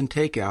expensive than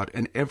takeout,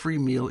 and every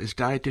meal is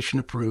dietitian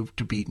approved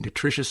to be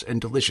nutritious and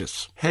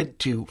delicious. Head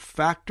to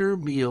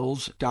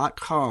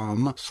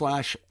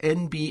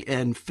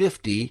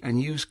factormeals.com/NBN50 and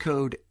use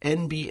code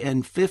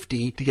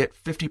NBN50 to get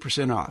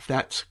 50% off.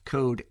 That's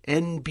code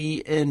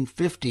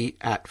NBN50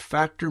 at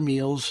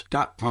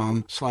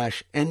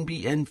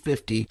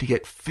factormeals.com/NBN50 to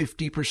get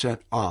 50%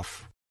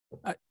 off.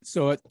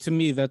 So to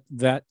me,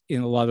 that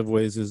in a lot of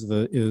ways is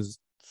the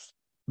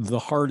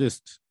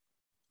hardest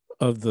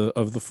of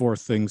the four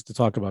things to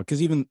talk about,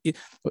 because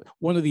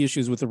one of the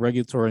issues with the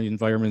regulatory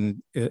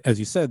environment, as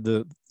you said,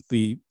 the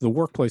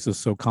workplace is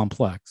so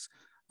complex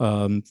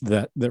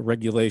that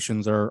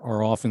regulations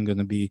are often going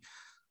to be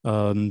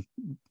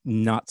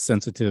not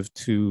sensitive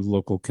to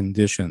local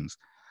conditions,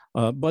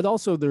 but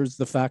also there's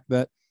the fact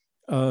that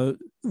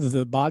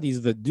the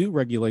bodies that do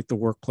regulate the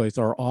workplace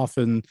are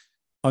often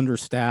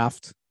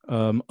understaffed,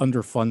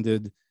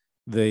 underfunded.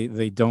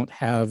 They don't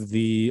have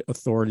the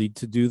authority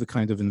to do the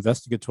kind of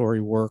investigatory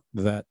work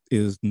that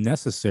is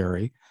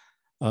necessary,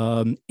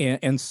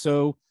 and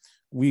so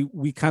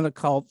we kind of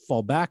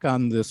fall back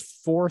on this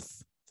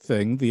fourth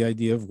thing, the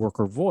idea of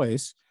worker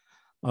voice.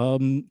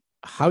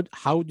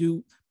 How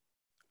do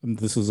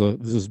this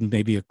is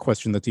maybe a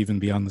question that's even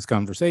beyond this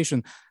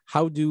conversation.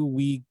 How do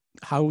we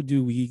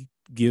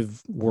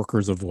give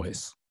workers a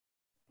voice?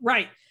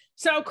 Right.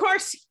 So, of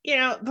course,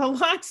 the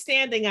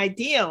longstanding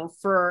ideal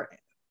for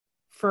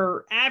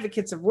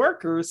advocates of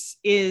workers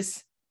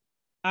is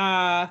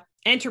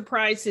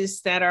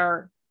enterprises that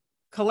are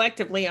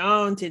collectively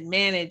owned and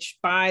managed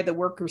by the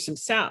workers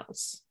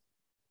themselves.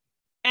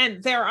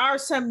 And there are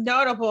some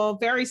notable,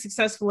 very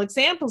successful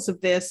examples of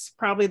this.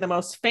 Probably the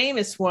most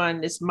famous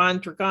one is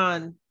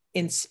Mondragon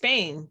in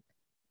Spain,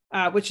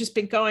 which has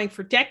been going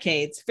for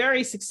decades.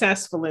 Very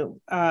successful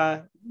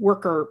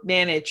worker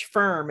managed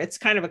firm. It's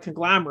kind of a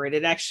conglomerate.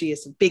 It actually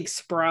is a big,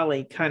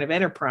 sprawly kind of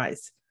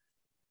enterprise.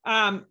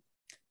 My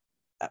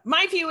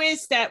view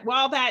is that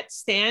while that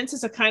stands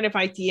as a kind of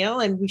ideal,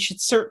 and we should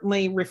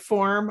certainly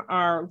reform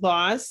our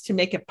laws to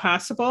make it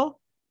possible,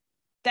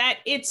 that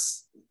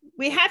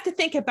we have to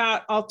think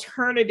about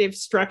alternative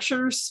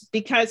structures,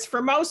 because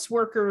for most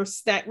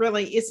workers, that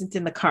really isn't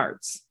in the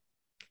cards.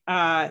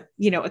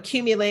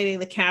 Accumulating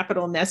the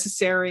capital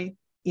necessary,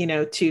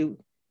 to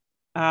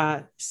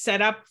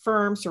set up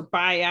firms or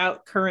buy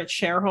out current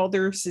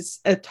shareholders is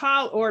a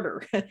tall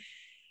order.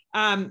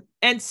 And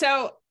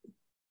so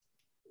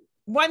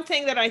one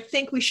thing that I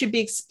think we should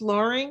be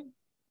exploring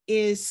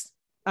is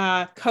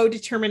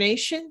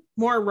co-determination,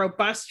 more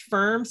robust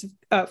forms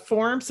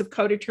of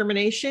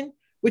co-determination,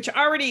 which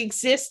already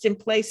exist in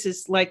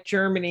places like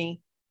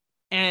Germany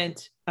and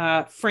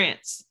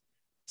France.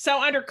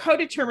 So under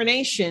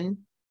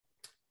co-determination,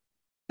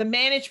 the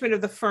management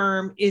of the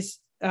firm is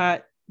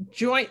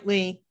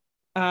jointly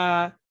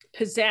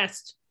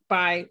possessed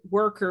by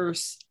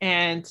workers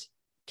and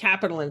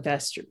capital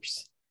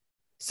investors.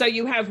 So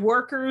you have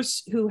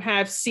workers who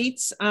have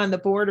seats on the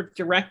board of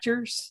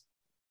directors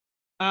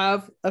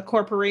of a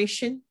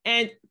corporation.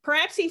 And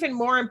perhaps even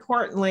more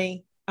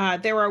importantly,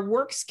 there are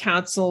works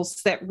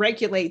councils that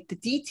regulate the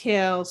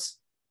details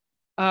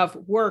of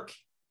work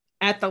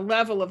at the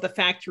level of the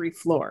factory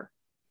floor.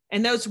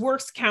 And those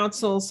works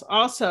councils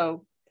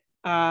also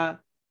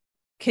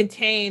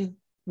contain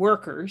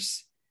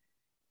workers,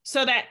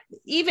 so that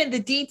even the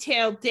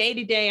detailed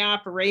day-to-day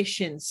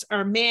operations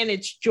are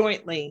managed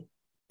jointly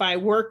by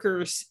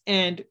workers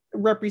and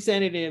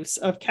representatives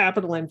of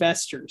capital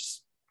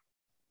investors.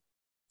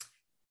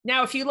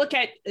 Now, if you look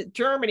at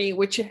Germany,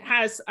 which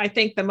has, I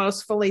think, the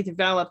most fully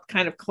developed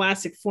kind of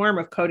classic form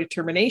of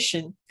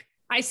co-determination,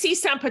 I see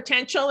some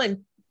potential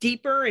and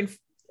deeper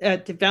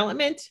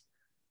development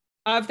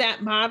of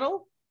that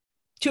model.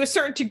 To a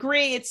certain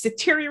degree, it's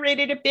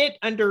deteriorated a bit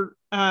under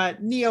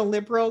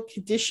neoliberal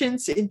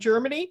conditions in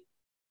Germany.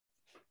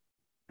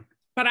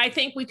 But I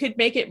think we could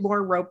make it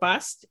more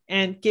robust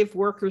and give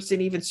workers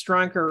an even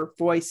stronger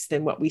voice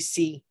than what we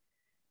see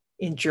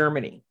in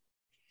Germany.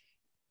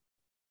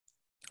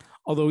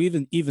 Although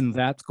even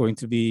that's going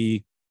to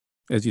be,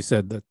 as you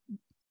said,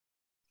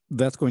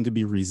 that's going to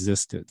be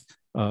resisted.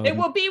 It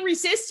will be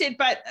resisted,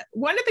 but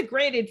one of the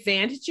great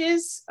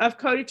advantages of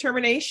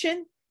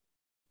co-determination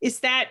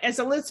is that, as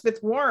Elizabeth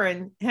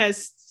Warren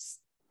has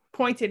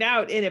pointed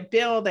out in a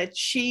bill that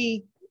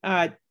she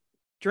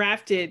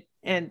drafted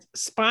and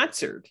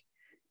sponsored,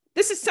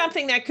 this is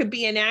something that could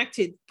be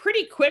enacted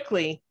pretty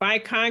quickly by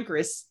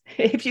Congress.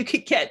 If you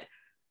could get,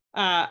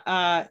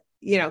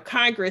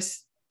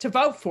 Congress to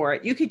vote for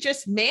it, you could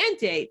just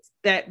mandate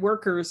that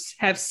workers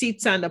have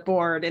seats on the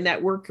board and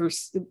that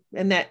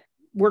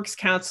works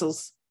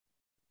councils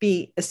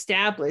be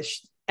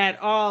established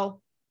at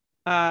all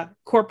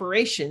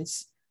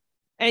corporations.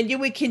 And you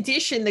would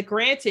condition the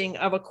granting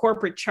of a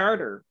corporate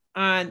charter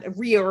on a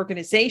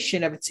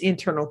reorganization of its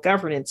internal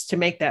governance to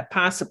make that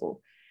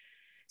possible.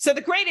 So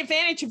the great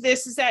advantage of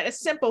this is that a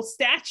simple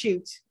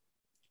statute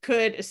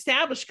could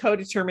establish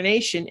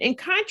co-determination, in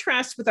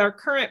contrast with our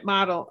current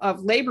model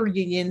of labor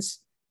unions,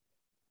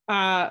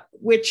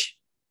 which,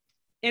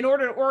 in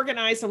order to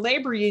organize a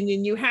labor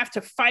union, you have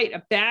to fight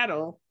a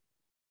battle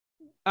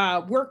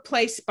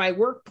workplace by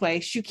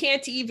workplace. You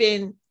can't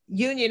even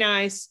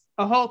unionize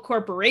a whole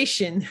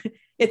corporation.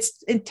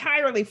 It's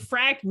entirely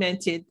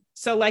fragmented.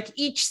 So like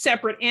each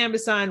separate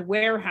Amazon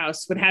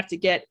warehouse would have to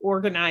get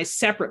organized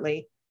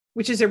separately,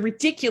 which is a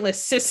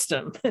ridiculous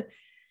system.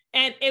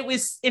 And it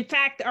was, in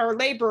fact, our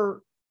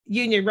labor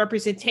union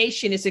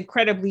representation is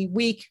incredibly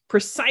weak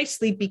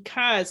precisely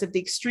because of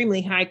the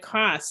extremely high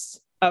costs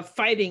of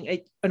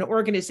fighting an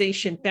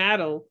organization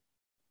battle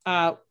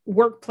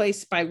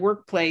workplace by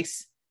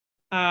workplace.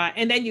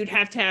 And then you'd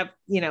have to have,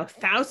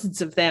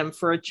 thousands of them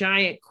for a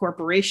giant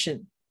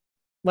corporation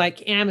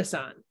like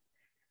Amazon.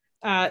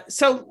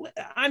 So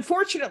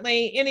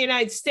unfortunately, in the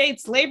United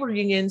States, labor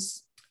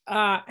unions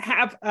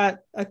have a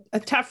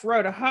tough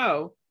row to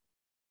hoe.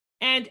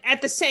 And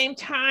at the same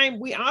time,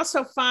 we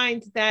also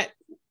find that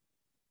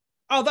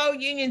although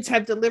unions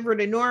have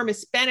delivered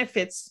enormous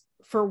benefits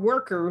for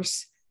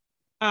workers,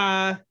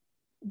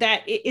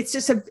 that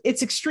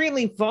it's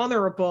extremely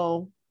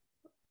vulnerable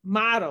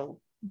model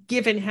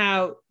given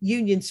how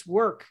unions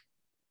work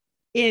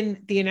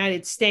in the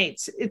United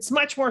States. It's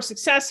much more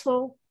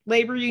successful,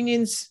 labor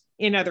unions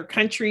in other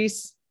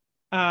countries,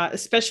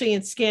 especially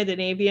in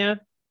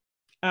Scandinavia,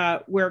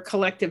 where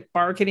collective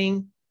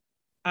bargaining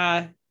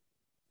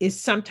is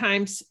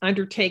sometimes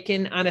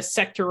undertaken on a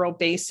sectoral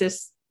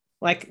basis.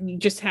 Like you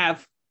just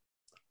have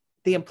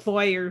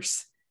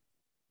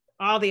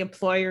all the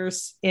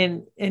employers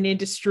in an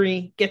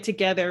industry get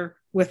together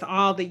with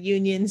all the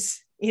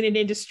unions in an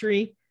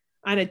industry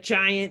on a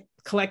giant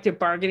collective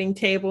bargaining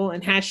table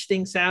and hash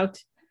things out.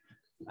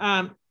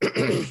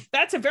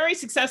 That's a very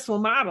successful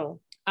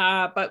model,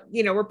 but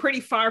we're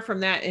pretty far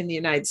from that in the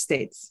United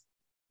States.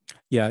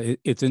 Yeah,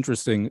 it's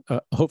interesting.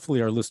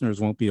 Hopefully our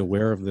listeners won't be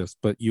aware of this,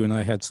 but you and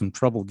I had some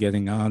trouble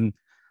getting on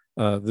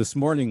this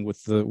morning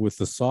with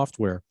the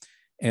software.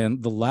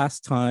 And the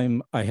last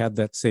time I had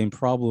that same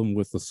problem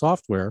with the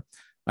software,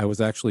 I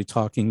was actually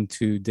talking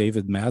to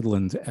David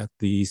Madland at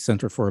the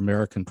Center for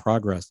American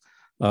Progress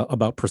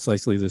about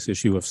precisely this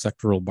issue of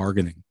sectoral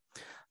bargaining.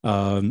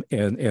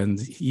 And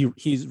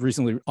he's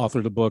recently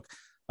authored a book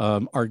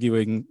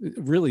arguing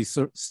really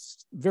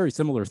very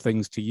similar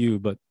things to you,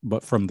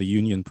 but from the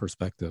union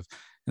perspective.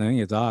 And I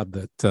think it's odd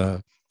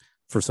that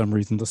for some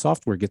reason the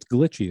software gets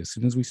glitchy as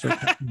soon as we start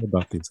talking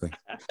about these things.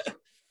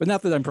 But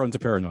not that I'm prone to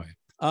paranoia.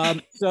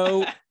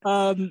 So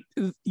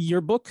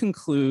your book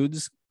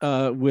concludes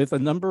with a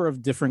number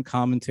of different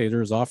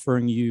commentators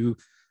offering you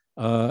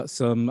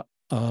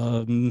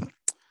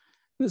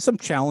some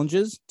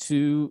challenges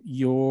to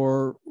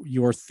your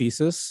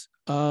thesis.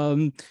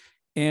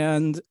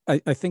 And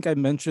I think I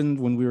mentioned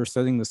when we were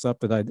setting this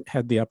up that I'd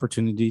had the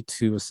opportunity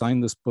to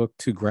assign this book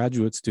to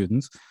graduate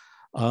students.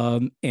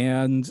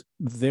 And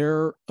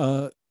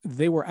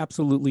they were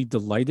absolutely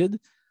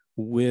delighted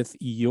with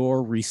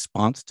your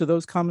response to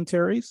those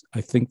commentaries.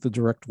 I think the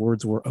direct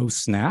words were, "Oh,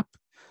 snap."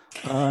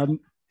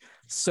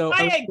 So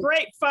I had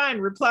great fun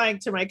replying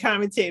to my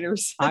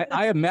commentators.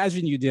 I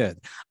imagine you did.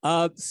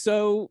 There's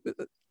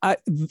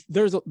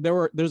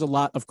a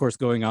lot, of course,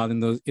 going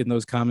on in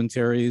those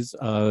commentaries.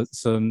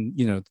 Some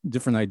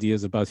different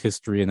ideas about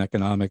history and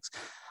economics,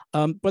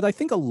 but I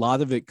think a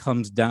lot of it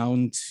comes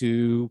down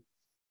to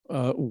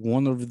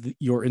one of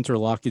your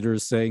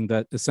interlocutors saying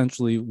that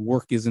essentially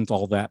work isn't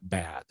all that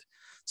bad.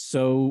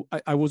 So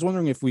I was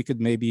wondering if we could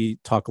maybe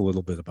talk a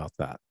little bit about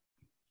that.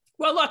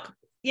 Well, look,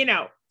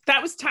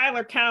 that was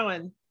Tyler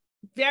Cowen,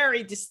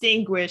 very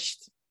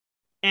distinguished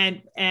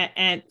and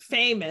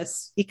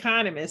famous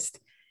economist.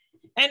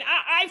 And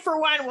I, for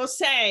one, will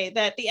say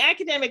that the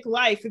academic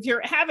life, if you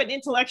have an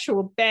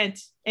intellectual bent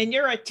and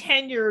you're a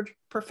tenured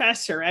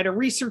professor at a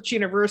research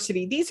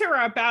university, these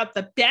are about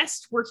the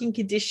best working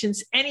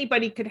conditions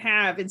anybody could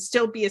have and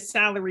still be a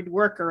salaried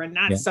worker and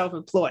not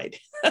self-employed.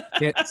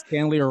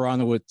 Stanley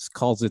Aronowitz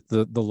calls it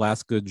the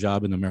last good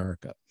job in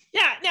America.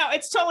 Yeah, no,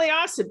 it's totally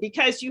awesome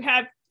because you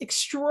have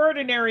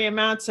extraordinary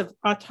amounts of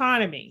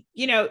autonomy.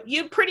 You know,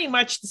 you pretty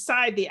much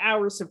decide the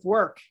hours of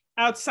work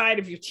outside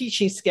of your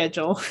teaching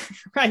schedule,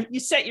 right? You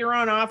set your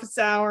own office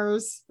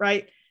hours,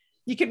 right?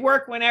 You can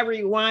work whenever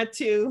you want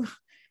to.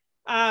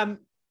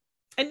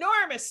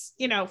 Enormous,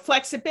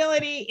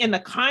 flexibility in the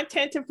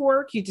content of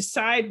work. You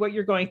decide what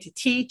you're going to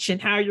teach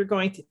and how you're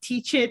going to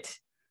teach it.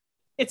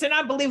 It's an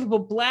unbelievable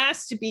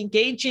blast to be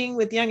engaging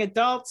with young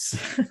adults,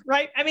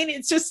 right? I mean,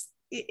 it's just,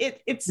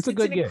 it's a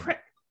good gig.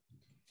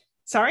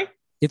 Sorry?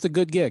 It's a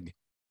good gig.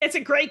 It's a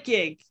great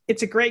gig.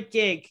 It's a great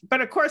gig.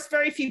 But of course,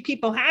 very few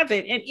people have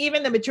it. And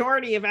even the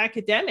majority of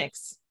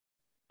academics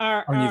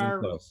are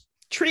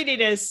treated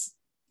as,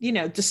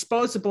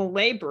 disposable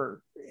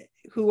labor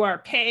who are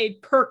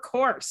paid per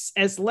course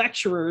as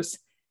lecturers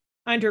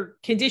under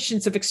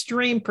conditions of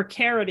extreme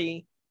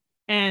precarity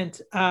and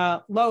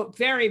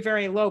very,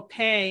 very low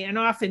pay and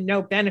often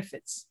no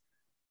benefits.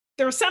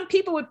 There are some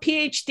people with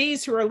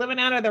PhDs who are living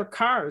out of their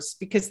cars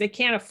because they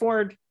can't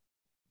afford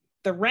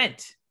the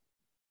rent.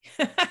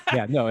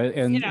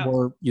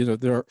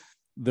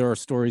 There are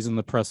stories in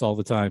the press all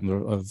the time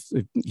of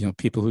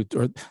people who,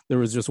 or there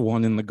was just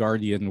one in the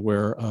Guardian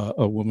where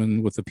a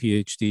woman with a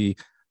PhD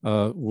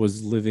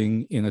was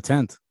living in a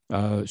tent.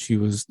 She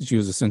was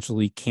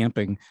essentially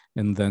camping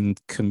and then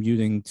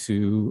commuting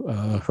to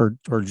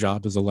her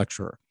job as a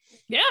lecturer.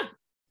 Yeah.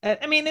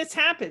 I mean, this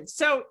happens.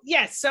 So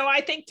yes. So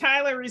I think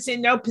Tyler is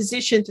in no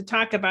position to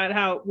talk about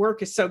how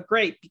work is so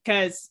great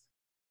because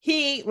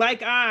he,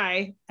 like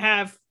I,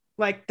 have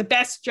like the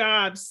best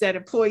jobs that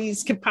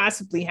employees can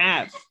possibly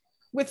have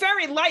with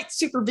very light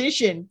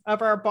supervision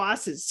of our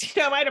bosses.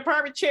 My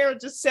department chair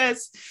just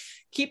says,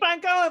 keep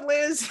on going,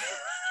 Liz.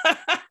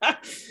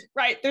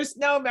 Right. There's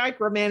no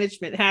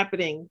micromanagement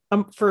happening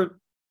for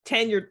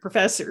tenured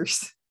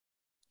professors.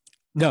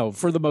 No,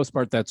 for the most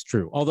part, that's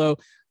true. Although,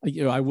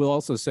 I will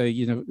also say,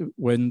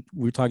 when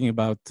we're talking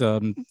about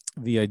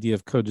the idea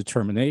of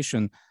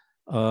co-determination,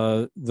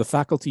 the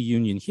faculty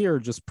union here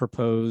just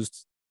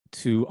proposed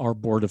to our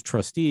board of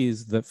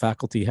trustees that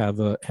faculty have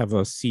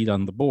a seat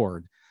on the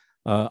board.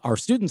 Our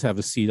students have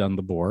a seat on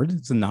the board.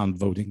 It's a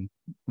non-voting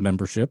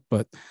membership,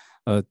 but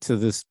to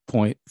this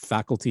point,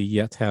 faculty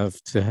yet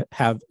have to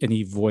have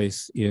any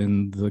voice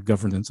in the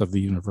governance of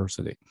the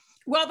university.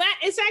 Well, that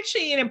is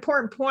actually an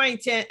important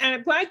point, and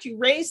I'm glad you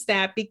raised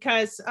that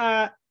because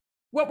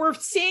what we're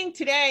seeing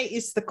today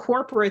is the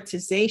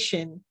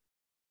corporatization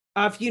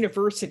of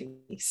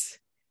universities,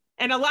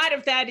 and a lot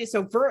of that is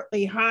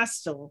overtly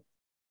hostile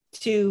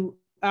to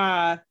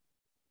the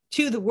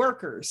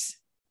workers.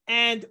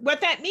 And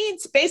what that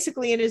means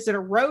basically, it is an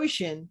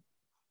erosion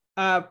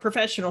of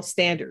professional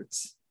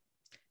standards.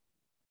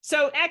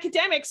 So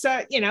academics,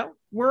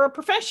 we're a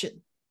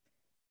profession.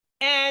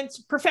 And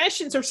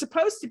professions are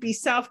supposed to be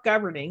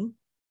self-governing,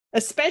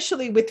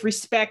 especially with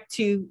respect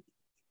to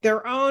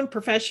their own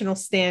professional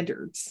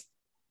standards.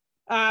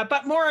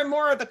 But more and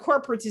more, the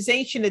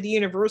corporatization of the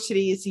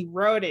university is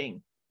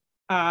eroding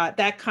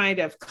that kind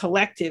of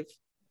collective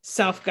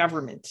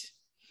self-government.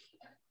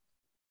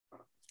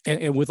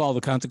 And with all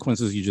the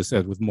consequences you just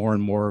said, with more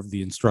and more of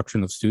the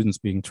instruction of students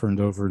being turned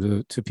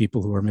over to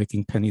people who are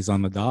making pennies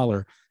on the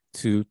dollar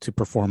to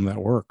perform that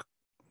work.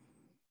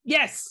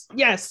 Yes.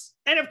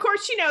 And of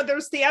course,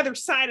 there's the other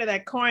side of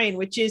that coin,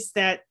 which is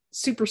that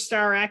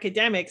superstar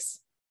academics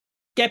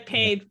get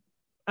paid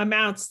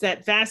amounts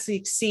that vastly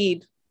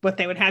exceed what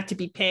they would have to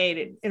be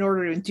paid in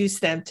order to induce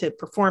them to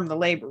perform the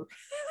labor.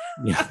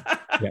 Yeah.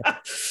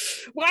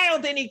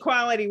 Wild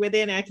inequality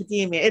within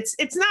academia.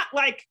 It's not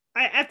like,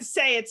 I have to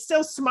say, it's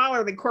still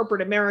smaller than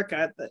corporate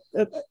America.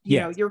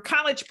 Your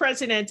college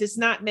president is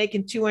not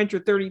making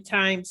 230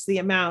 times the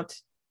amount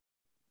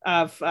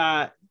of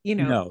the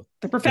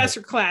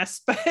professor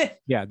class, but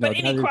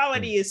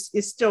inequality is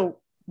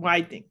still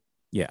widening.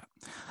 Yeah.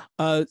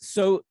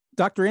 So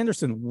Dr.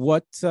 Anderson,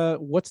 what's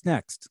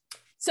next?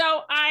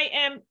 So I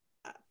am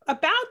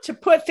about to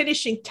put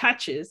finishing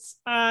touches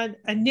on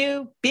a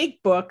new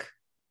big book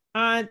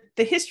on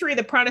the history of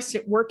the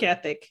Protestant work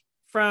ethic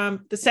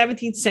from the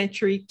 17th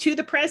century to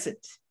the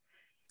present.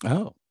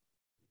 Oh.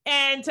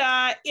 And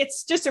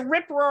it's just a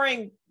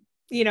rip-roaring,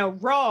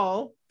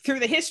 roll through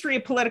the history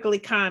of political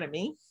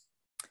economy.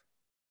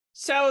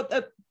 So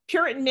the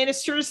Puritan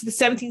ministers of the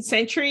 17th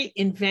century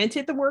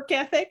invented the work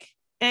ethic.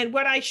 And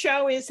what I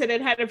show is that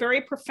it had a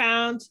very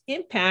profound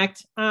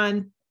impact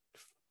on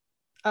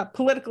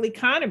political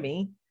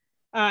economy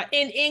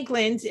in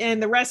England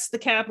and the rest of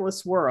the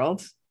capitalist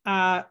world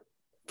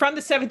from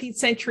the 17th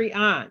century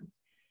on.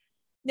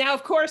 Now,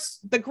 of course,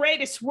 the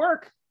greatest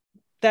work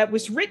that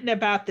was written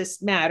about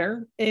this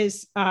matter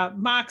is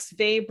Max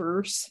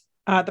Weber's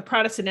The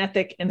Protestant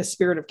Ethic and the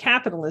Spirit of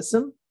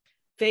Capitalism.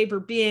 Weber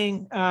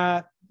being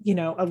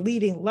a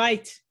leading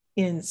light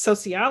in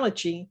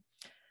sociology.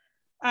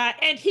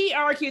 And he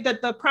argued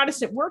that the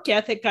Protestant work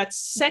ethic got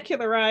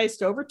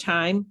secularized over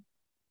time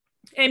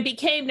and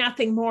became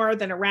nothing more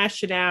than a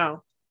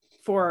rationale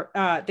for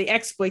the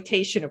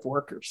exploitation of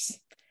workers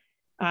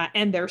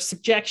and their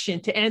subjection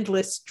to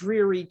endless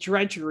dreary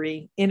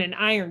drudgery in an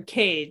iron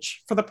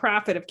cage for the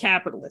profit of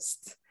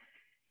capitalists.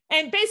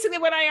 And basically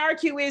what I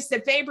argue is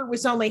that Weber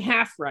was only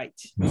half right.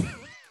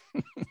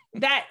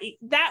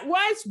 that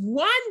was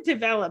one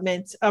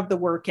development of the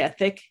work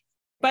ethic,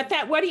 but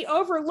that what he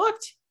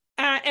overlooked,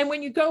 and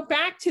when you go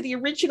back to the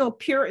original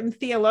Puritan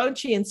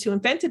theologians who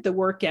invented the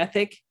work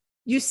ethic,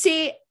 you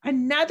see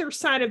another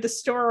side of the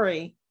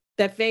story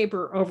that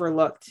Weber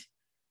overlooked.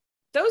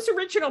 Those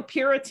original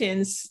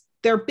Puritans,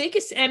 their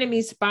biggest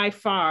enemies by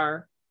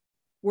far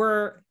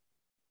were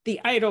the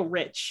idle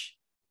rich,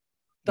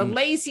 the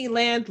lazy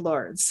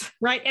landlords,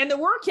 right? And the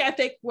work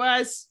ethic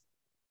was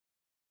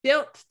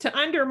built to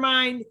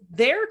undermine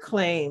their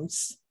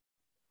claims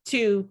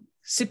to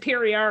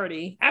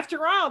superiority.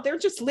 After all, they're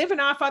just living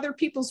off other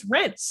people's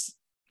rents.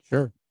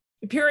 Sure.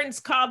 The Puritans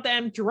called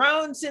them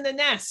drones in the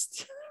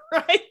nest,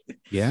 right?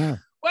 Yeah.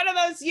 What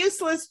are those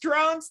useless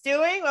drones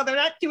doing? Well, they're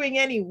not doing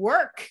any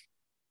work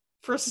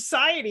for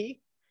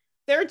society.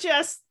 They're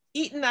just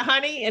eating the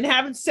honey and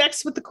having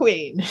sex with the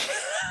queen.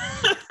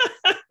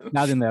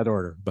 Not in that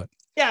order, but.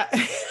 Yeah.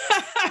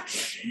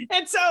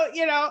 And so,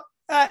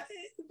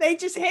 they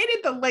just hated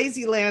the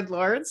lazy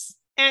landlords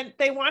and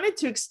they wanted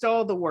to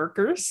extol the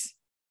workers.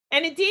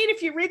 And indeed,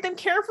 if you read them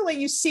carefully,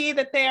 you see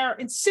that they are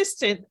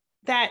insistent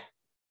that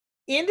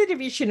in the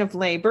division of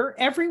labor,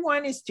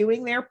 everyone is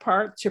doing their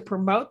part to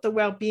promote the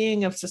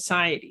well-being of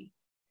society.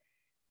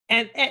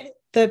 And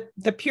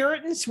the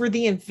Puritans were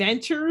the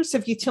inventors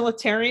of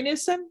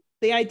utilitarianism,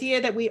 the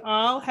idea that we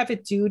all have a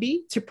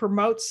duty to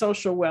promote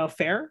social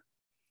welfare.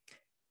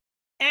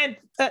 And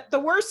the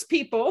worst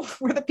people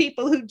were the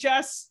people who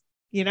just,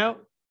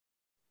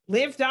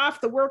 lived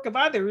off the work of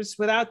others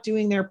without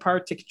doing their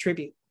part to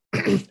contribute,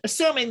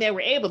 assuming they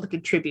were able to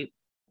contribute,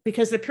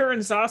 because the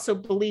Puritans also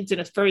believed in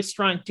a very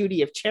strong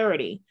duty of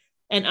charity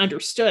and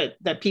understood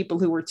that people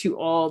who were too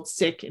old,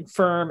 sick,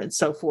 infirm, and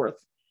so forth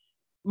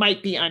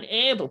might be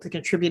unable to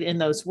contribute in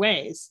those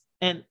ways.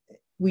 And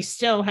we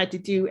still had to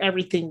do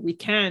everything we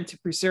can to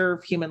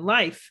preserve human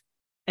life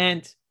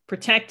and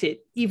protect it,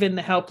 even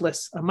the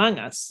helpless among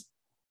us.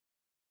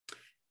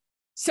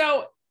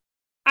 So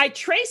I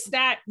trace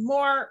that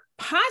more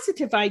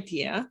positive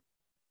idea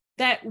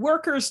that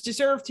workers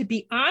deserve to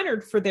be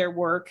honored for their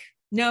work,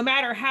 no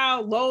matter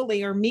how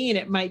lowly or mean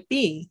it might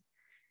be,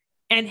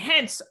 and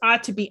hence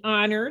ought to be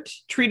honored,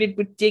 treated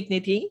with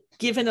dignity,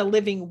 given a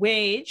living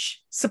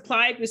wage,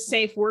 supplied with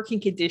safe working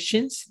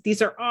conditions.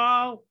 These are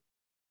all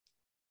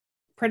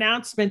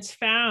pronouncements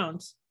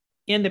found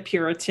in the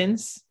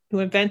Puritans who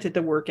invented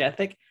the work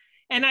ethic.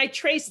 And I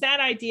trace that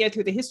idea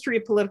through the history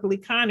of political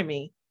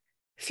economy,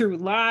 through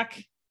Locke,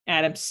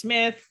 Adam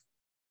Smith,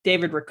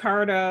 David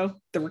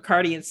Ricardo, the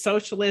Ricardian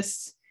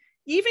socialists.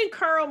 Even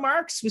Karl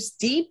Marx was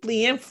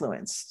deeply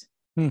influenced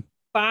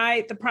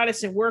by the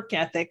Protestant work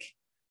ethic.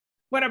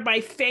 One of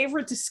my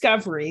favorite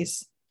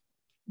discoveries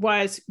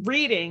was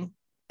reading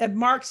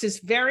Marx's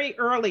very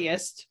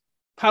earliest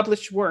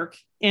published work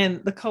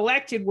in the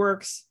collected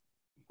works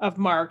of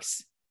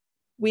Marx.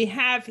 We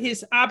have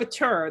his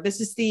Abitur. This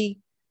is the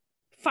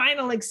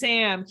final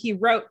exam he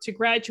wrote to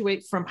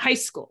graduate from high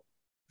school.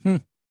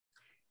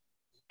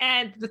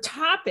 And the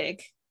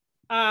topic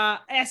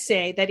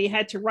essay that he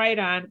had to write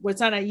on was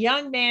on a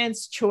young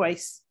man's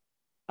choice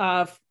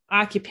of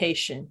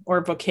occupation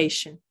or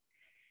vocation.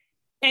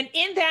 And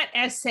in that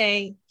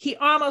essay, he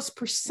almost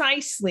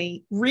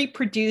precisely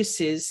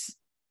reproduces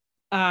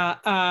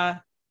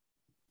a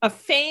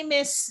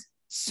famous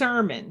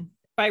sermon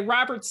by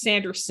Robert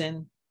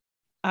Sanderson,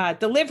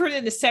 delivered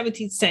in the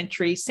 17th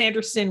century.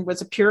 Sanderson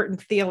was a Puritan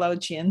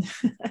theologian,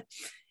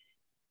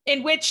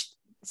 in which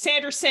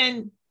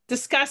Sanderson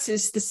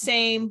discusses the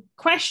same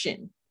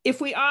question. If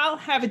we all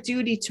have a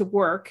duty to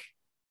work,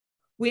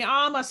 we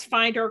all must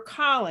find our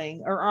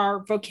calling or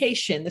our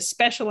vocation, the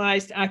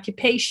specialized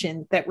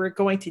occupation that we're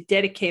going to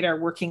dedicate our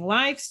working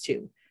lives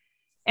to.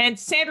 And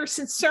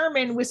Sanderson's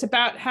sermon was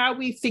about how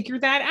we figure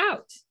that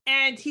out.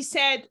 And he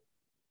said,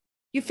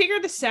 you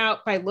figure this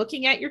out by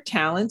looking at your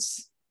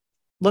talents,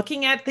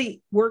 looking at the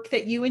work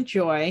that you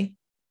enjoy,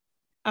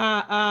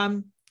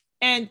 and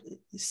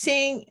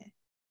seeing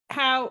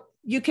how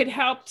you could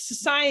help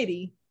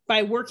society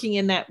by working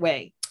in that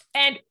way.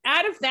 And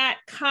out of that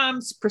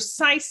comes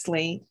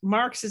precisely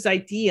Marx's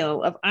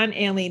ideal of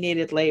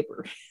unalienated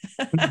labor.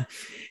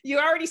 You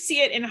already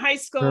see it in high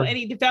school, sure. And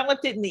he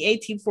developed it in the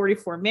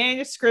 1844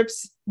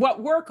 manuscripts.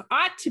 What work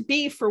ought to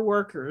be for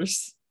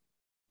workers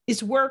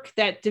is work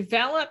that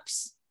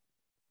develops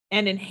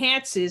and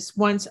enhances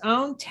one's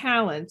own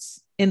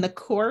talents in the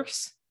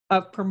course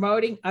of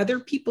promoting other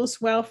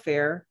people's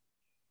welfare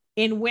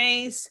in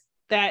ways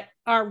that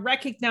are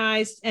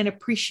recognized and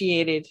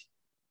appreciated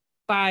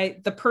by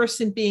the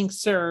person being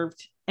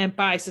served and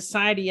by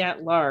society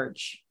at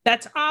large.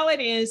 That's all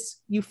it is.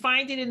 You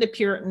find it in the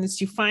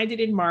Puritans, you find it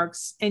in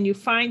Marx, and you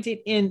find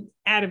it in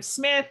Adam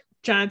Smith,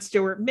 John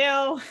Stuart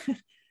Mill.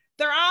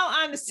 They're all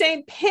on the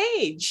same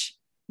page.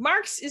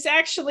 Marx is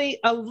actually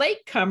a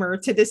latecomer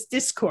to this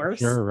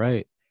discourse. You're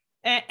right.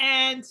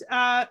 And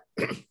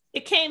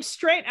it came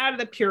straight out of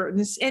the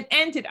Puritans and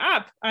ended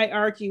up, I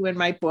argue in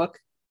my book,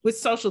 with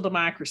social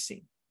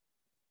democracy.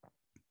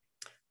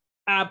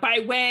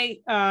 By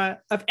way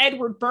of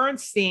Edward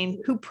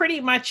Bernstein, who pretty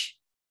much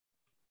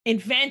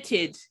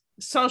invented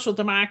social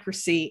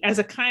democracy as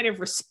a kind of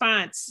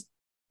response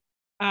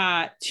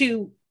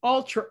to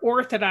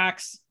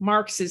ultra-Orthodox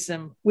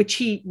Marxism, which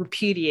he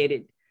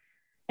repudiated.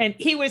 And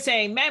he was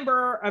a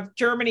member of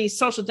Germany's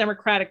Social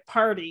Democratic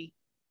Party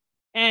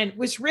and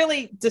was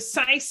really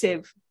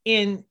decisive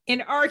in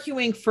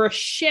arguing for a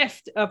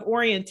shift of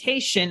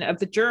orientation of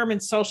the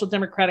German Social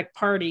Democratic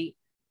Party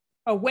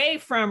away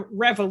from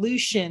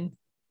revolution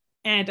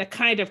and a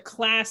kind of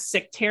class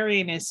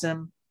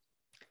sectarianism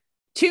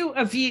to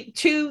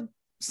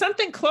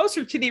something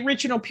closer to the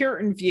original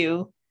Puritan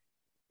view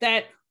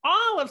that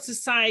all of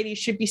society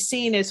should be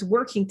seen as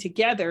working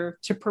together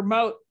to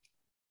promote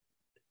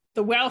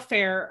the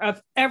welfare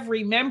of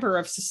every member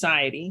of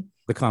society.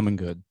 The common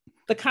good.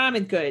 The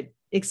common good,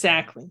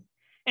 exactly.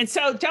 And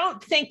so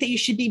don't think that you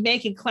should be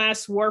making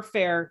class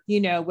warfare,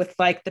 with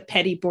like the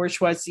petty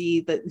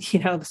bourgeoisie,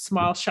 the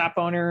small shop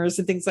owners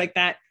and things like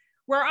that.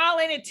 We're all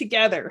in it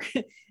together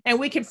and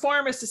we can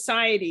form a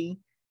society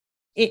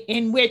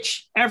in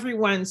which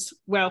everyone's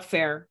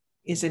welfare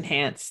is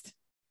enhanced.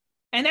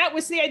 And that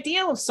was the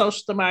ideal of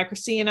social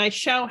democracy. And I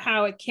show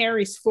how it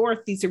carries forth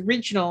these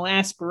original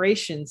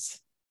aspirations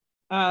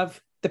of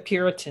the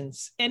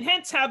Puritans, and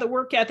hence how the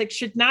work ethic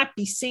should not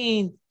be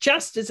seen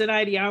just as an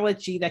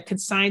ideology that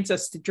consigns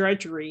us to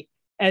drudgery,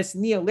 as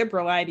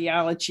neoliberal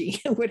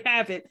ideology would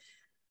have it,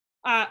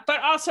 but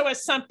also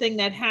as something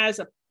that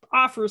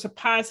offers a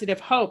positive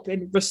hope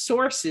and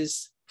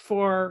resources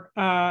for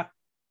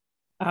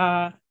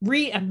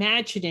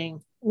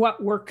reimagining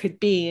what work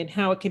could be and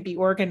how it can be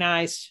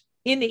organized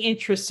in the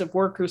interests of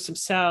workers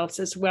themselves,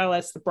 as well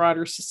as the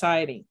broader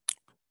society.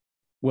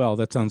 Well,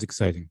 that sounds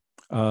exciting.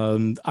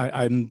 And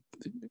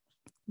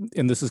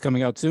this is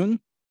coming out soon?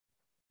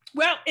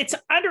 Well, it's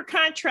under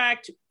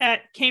contract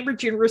at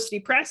Cambridge University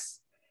Press.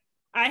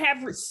 I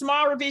have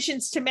small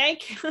revisions to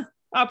make.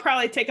 I'll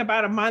probably take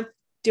about a month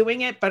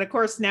doing it, but of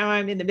course now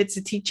I'm in the midst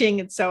of teaching,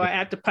 and so I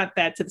have to punt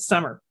that to the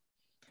summer.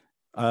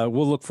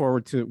 We'll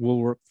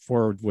work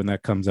forward when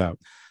that comes out.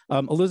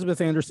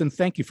 Elizabeth Anderson,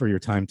 thank you for your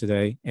time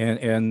today,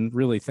 and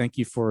really thank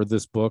you for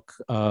this book.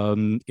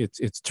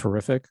 It's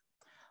terrific.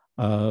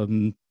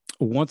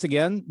 Once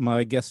again,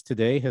 my guest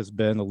today has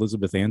been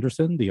Elizabeth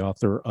Anderson, the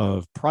author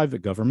of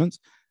Private Governments: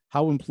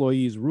 How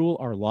Employees Rule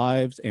Our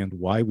Lives and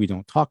Why We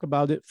Don't Talk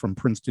About It, from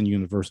Princeton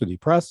University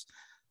Press.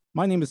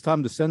 My name is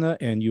Tom DeSena,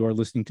 and you are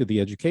listening to the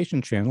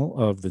education channel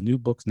of the New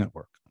Books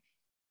Network.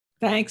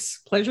 Thanks.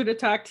 Pleasure to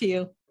talk to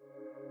you.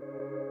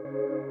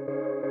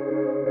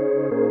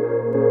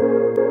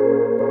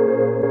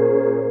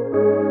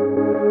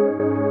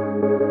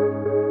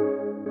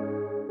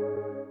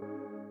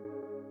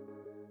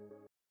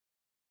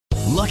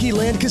 Lucky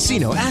Land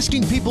Casino,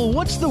 asking people,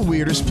 what's the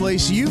weirdest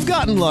place you've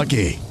gotten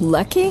lucky?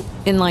 Lucky?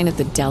 In line at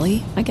the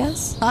deli, I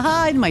guess?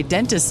 Aha, in my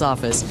dentist's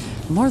office.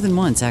 More than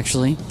once,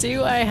 actually.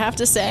 Do I have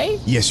to say?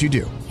 Yes, you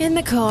do. In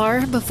the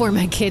car before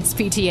my kids'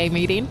 PTA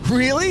meeting.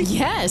 Really?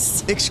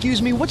 Yes.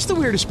 Excuse me, what's the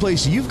weirdest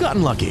place you've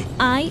gotten lucky?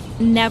 I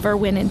never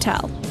win and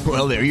tell.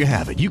 Well, there you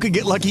have it. You can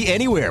get lucky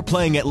anywhere,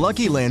 playing at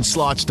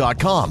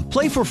LuckyLandSlots.com.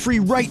 Play for free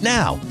right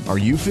now. Are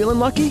you feeling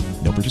lucky?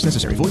 No purchase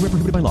necessary. Void where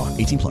prohibited by law.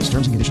 18+.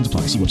 Terms and conditions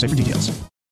apply. See website for details.